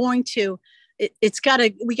we're going to, we got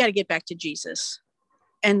to get back to Jesus.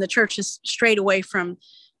 And the church is strayed away from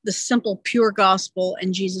the simple, pure gospel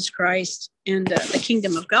and Jesus Christ and the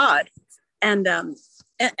kingdom of God, and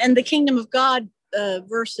the kingdom of God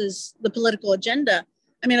versus the political agenda.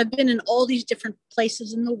 I mean, I've been in all these different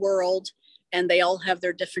places in the world, and they all have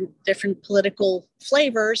their different political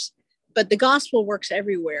flavors, but the gospel works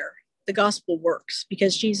everywhere. The gospel works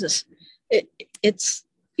because Jesus, it's,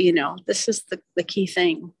 this is the key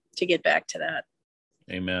thing to get back to that.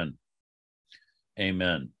 Amen.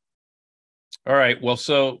 Amen. All right. Well,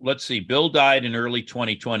 so let's see. Bill died in early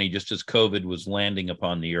 2020, just as COVID was landing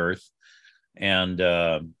upon the earth. And,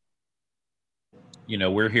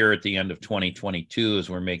 we're here at the end of 2022 as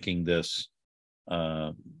we're making this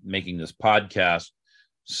podcast.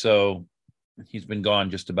 So he's been gone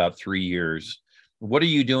just about 3 years. What are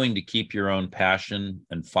you doing to keep your own passion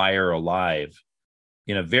and fire alive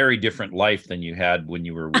in a very different life than you had when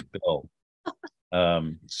you were with Bill,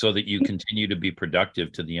 so that you continue to be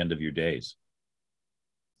productive to the end of your days?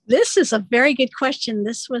 This is a very good question.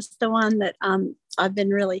 This was the one that I've been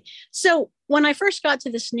really... So when I first got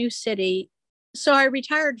to this new city, so I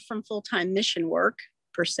retired from full-time mission work,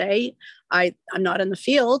 per se. I'm not in the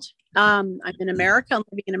field. I'm in America. I'm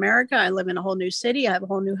living in America. I live in a whole new city. I have a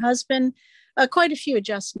whole new husband, quite a few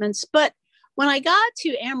adjustments. But when I got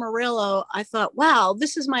to Amarillo, I thought, wow,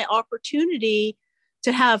 this is my opportunity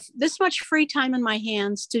to have this much free time in my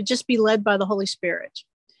hands to just be led by the Holy Spirit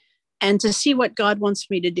and to see what God wants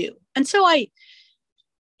me to do. And so I,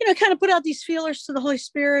 kind of put out these feelers to the Holy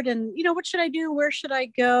Spirit and, what should I do? Where should I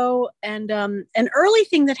go? And an early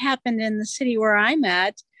thing that happened in the city where I'm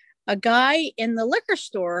at, a guy in the liquor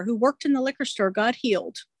store who worked in the liquor store got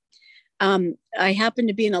healed. I happened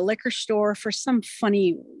to be in a liquor store for some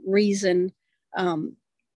funny reason.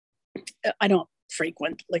 I don't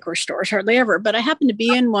frequent liquor stores hardly ever, but I happened to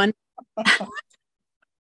be in one.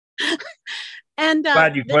 And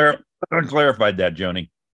glad you clarified that, Joni.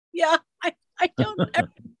 Yeah, I don't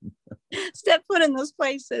ever step foot in those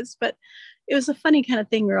places, but it was a funny kind of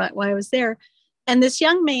thing while I was there. And this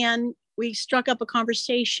young man, we struck up a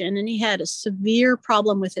conversation, and he had a severe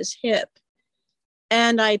problem with his hip.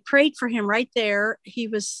 And I prayed for him right there. He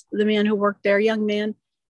was the man who worked there, young man.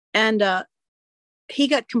 And he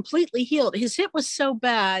got completely healed. His hip was so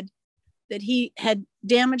bad that he had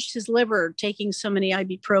damaged his liver taking so many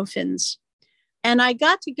ibuprofens. And I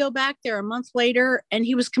got to go back there a month later, and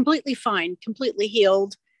he was completely fine, completely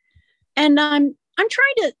healed. And I'm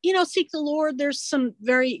trying to, seek the Lord. There's some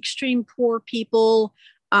very extreme poor people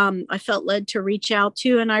I felt led to reach out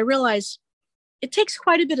to. And I realized it takes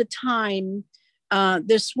quite a bit of time.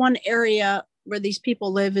 This one area where these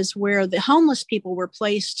people live is where the homeless people were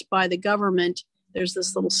placed by the government. There's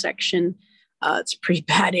this little section. It's a pretty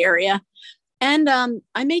bad area. And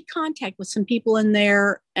I made contact with some people in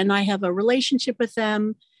there, and I have a relationship with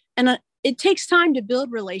them. And it takes time to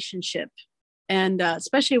build relationship, and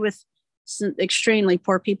especially with some extremely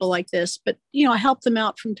poor people like this. But, I help them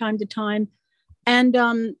out from time to time. And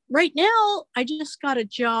right now, I just got a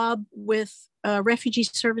job with Refugee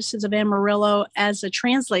Services of Amarillo as a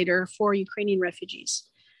translator for Ukrainian refugees.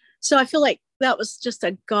 So I feel like that was just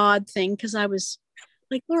a God thing, because I was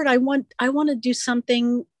like, Lord, I want to do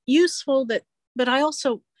something useful but I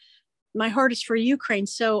also, my heart is for Ukraine.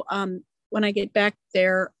 So when I get back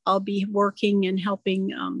there, I'll be working and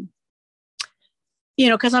helping,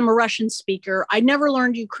 because I'm a Russian speaker. I never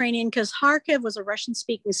learned Ukrainian because Kharkiv was a Russian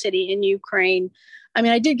speaking city in Ukraine. I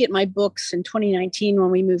mean, I did get my books in 2019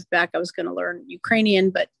 when we moved back. I was going to learn Ukrainian,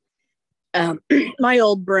 but my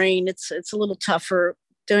old brain, it's a little tougher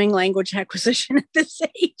doing language acquisition at this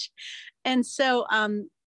age. And so,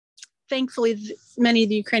 thankfully, many of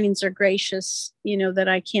the Ukrainians are gracious, that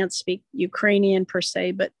I can't speak Ukrainian per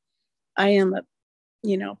se, but I am a,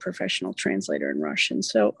 professional translator in Russian.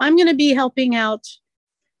 So I'm going to be helping out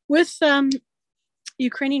with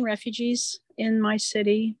Ukrainian refugees in my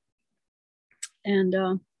city. And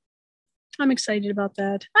I'm excited about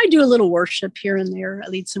that. I do a little worship here and there. I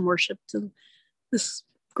lead some worship to this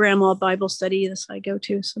grandma Bible study this I go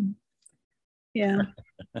to. So Yeah.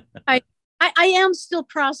 I am still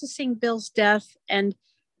processing Bill's death and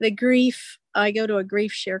the grief. I go to a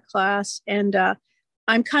grief share class, and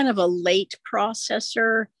I'm kind of a late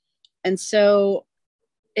processor. And so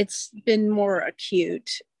it's been more acute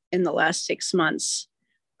in the last 6 months.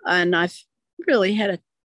 And I've really had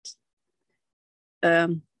a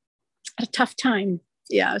tough time.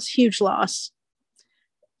 Yeah, it's a huge loss.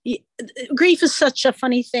 Grief is such a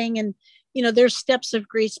funny thing. And, there's steps of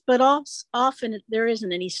grief, but often there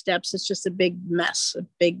isn't any steps. It's just a big mess, a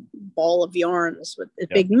big ball of yarns with a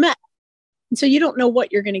big mess. And so you don't know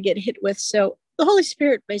what you're going to get hit with. So the Holy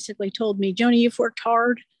Spirit basically told me, Joni, you've worked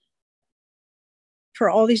hard for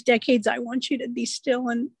all these decades. I want you to be still.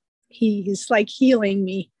 And he's like healing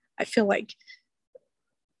me. I feel like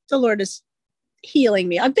the Lord is healing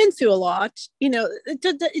me. I've been through a lot.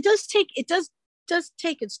 It does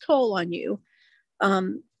take its toll on you.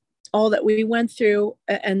 All that we went through,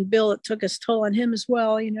 and Bill, it took its toll on him as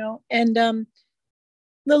well, and the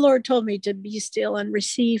Lord told me to be still and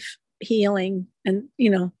receive healing, and,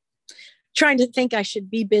 trying to think I should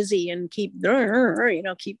be busy and keep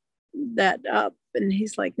that up. And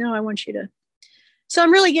he's like, no, I want you to. So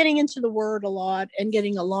I'm really getting into the word a lot and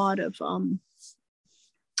getting a lot of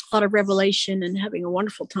revelation and having a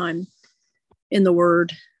wonderful time in the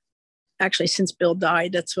word. Actually, since Bill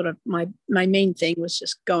died, that's what my main thing was,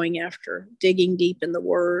 just going after, digging deep in the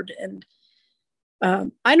word. And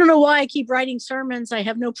I don't know why I keep writing sermons. I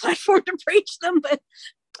have no platform to preach them, but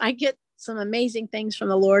I get some amazing things from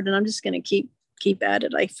the Lord, and I'm just going to keep at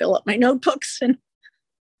it. I fill up my notebooks. And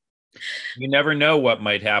you never know what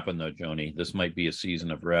might happen, though, Joni. This might be a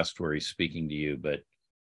season of rest where he's speaking to you, but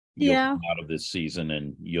you'll come out of this season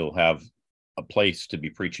and you'll have a place to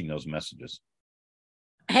be preaching those messages.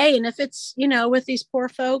 Hey, and if it's, with these poor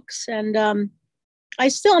folks, and I'm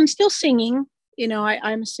still singing,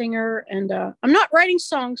 I'm a singer, and I'm not writing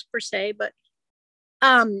songs per se, but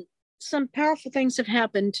some powerful things have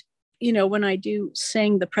happened, when I do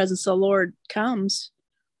sing, the presence of the Lord comes,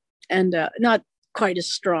 and not quite as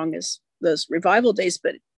strong as those revival days,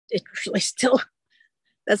 but it really still,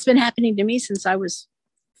 that's been happening to me since I was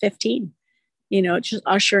 15, just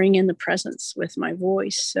ushering in the presence with my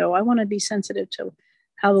voice. So I want to be sensitive to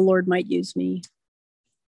how the Lord might use me.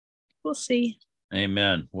 We'll see.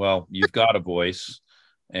 Amen. Well, you've got a voice,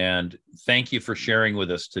 and thank you for sharing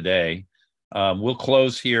with us today. We'll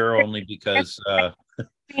close here only because...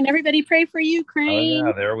 and everybody pray for Ukraine. Oh,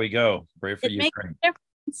 yeah, there we go. Pray for Ukraine. Makes a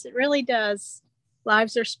difference. It really does.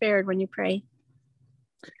 Lives are spared when you pray.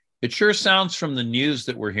 It sure sounds from the news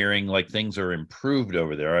that we're hearing like things are improved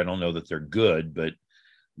over there. I don't know that they're good, but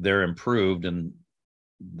they're improved, and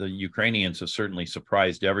the Ukrainians have certainly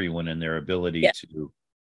surprised everyone in their ability to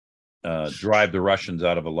drive the Russians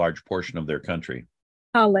out of a large portion of their country.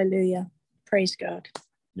 Hallelujah. Praise God.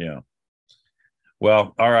 Yeah.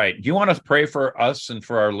 Well, all right. Do you want to pray for us and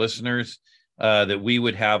for our listeners that we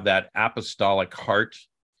would have that apostolic heart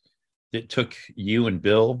that took you and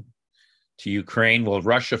Bill to Ukraine? Well,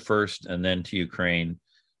 Russia first and then to Ukraine,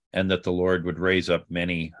 and that the Lord would raise up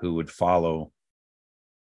many who would follow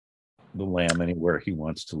the Lamb anywhere he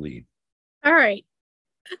wants to lead. All right.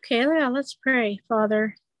 Okay, yeah, let's pray,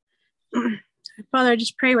 Father. Father, I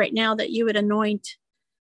just pray right now that you would anoint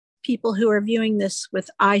people who are viewing this with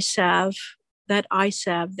eye salve, that eye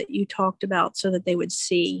salve that you talked about, so that they would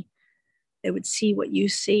see what you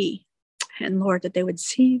see. And Lord, that they would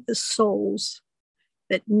see the souls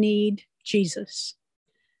that need Jesus,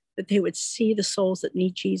 that they would see the souls that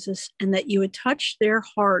need Jesus, and that you would touch their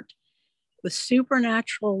heart with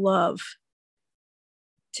supernatural love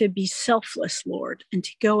to be selfless, Lord, and to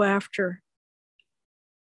go after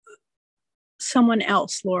someone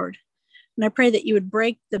else, Lord. And I pray that you would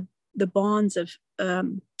break the bonds of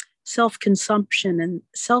self-consumption and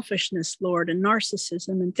selfishness, Lord, and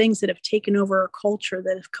narcissism and things that have taken over our culture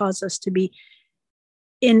that have caused us to be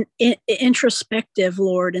introspective,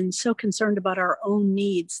 Lord, and so concerned about our own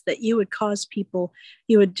needs, that you would cause people,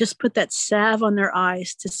 you would just put that salve on their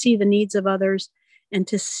eyes to see the needs of others and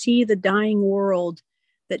to see the dying world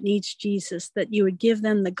that needs Jesus, that you would give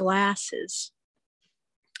them the glasses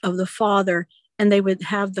of the Father, and they would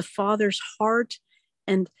have the Father's heart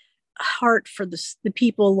and heart for the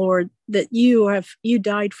people, Lord, that you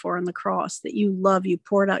died for on the cross, that you love, you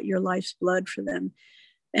poured out your life's blood for them,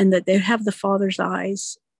 and that they have the Father's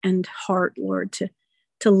eyes and heart, Lord, to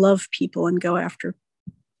love people and go after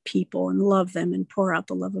people and love them and pour out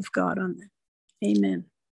the love of God on them. Amen.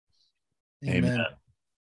 Amen.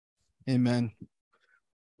 Amen.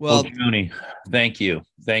 Well, Joni, thank you.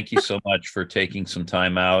 Thank you so much for taking some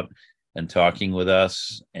time out and talking with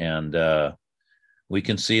us. And we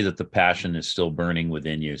can see that the passion is still burning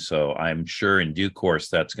within you. So I'm sure in due course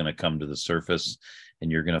that's going to come to the surface, and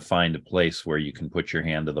you're going to find a place where you can put your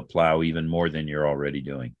hand to the plow even more than you're already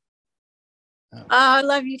doing. I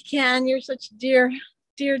love you, Ken. You're such a dear,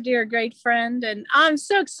 great friend. And I'm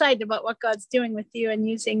so excited about what God's doing with you and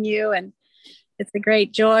using you. And it's a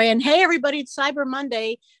great joy. And hey, everybody, it's Cyber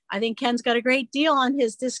Monday. I think Ken's got a great deal on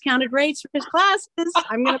his discounted rates for his classes.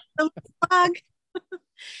 I'm going to put a plug.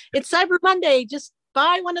 It's Cyber Monday. Just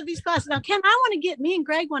buy one of these classes. Now, Ken, me and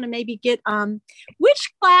Greg want to maybe get,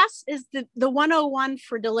 which class is the 101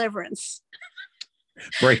 for deliverance?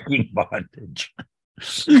 Breaking bondage.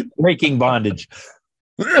 Breaking bondage.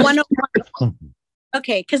 101.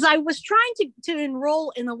 Okay, because I was trying to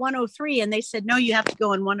enroll in the 103, and they said, no, you have to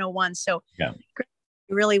go in 101. So yeah,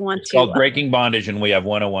 you really want it's to. called Breaking Bondage, and we have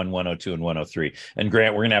 101, 102, and 103. And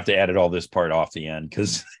Grant, we're going to have to edit all this part off the end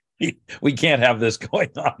because we can't have this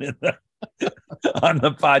going on on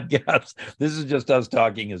the podcast. This is just us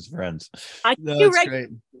talking as friends. That's great.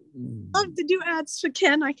 Love to do ads for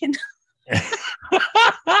Ken. I can.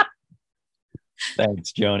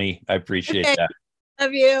 Thanks, Joni. I appreciate that.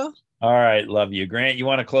 Love you. All right, love you. Grant, you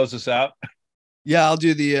want to close us out? Yeah, I'll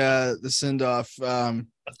do the send off.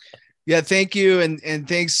 Yeah, thank you, and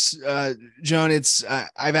thanks, Joan.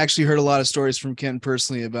 I've actually heard a lot of stories from Ken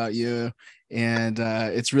personally about you, and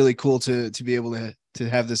it's really cool to be able to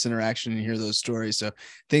have this interaction and hear those stories. So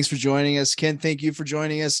thanks for joining us, Ken. Thank you for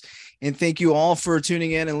joining us, and thank you all for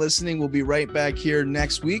tuning in and listening. We'll be right back here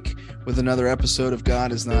next week with another episode of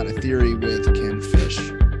God Is Not a Theory with Ken Fish.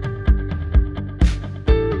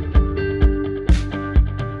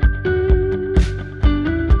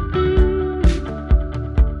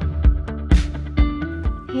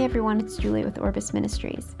 Hey everyone, it's Julie with Orbis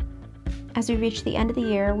Ministries. As we reach the end of the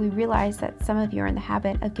year, we realize that some of you are in the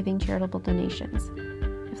habit of giving charitable donations.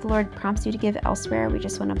 If the Lord prompts you to give elsewhere, we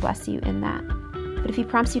just want to bless you in that. But if He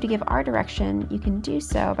prompts you to give our direction, you can do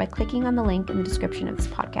so by clicking on the link in the description of this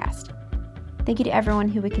podcast. Thank you to everyone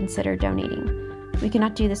who would consider donating. We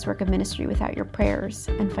cannot do this work of ministry without your prayers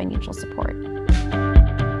and financial support.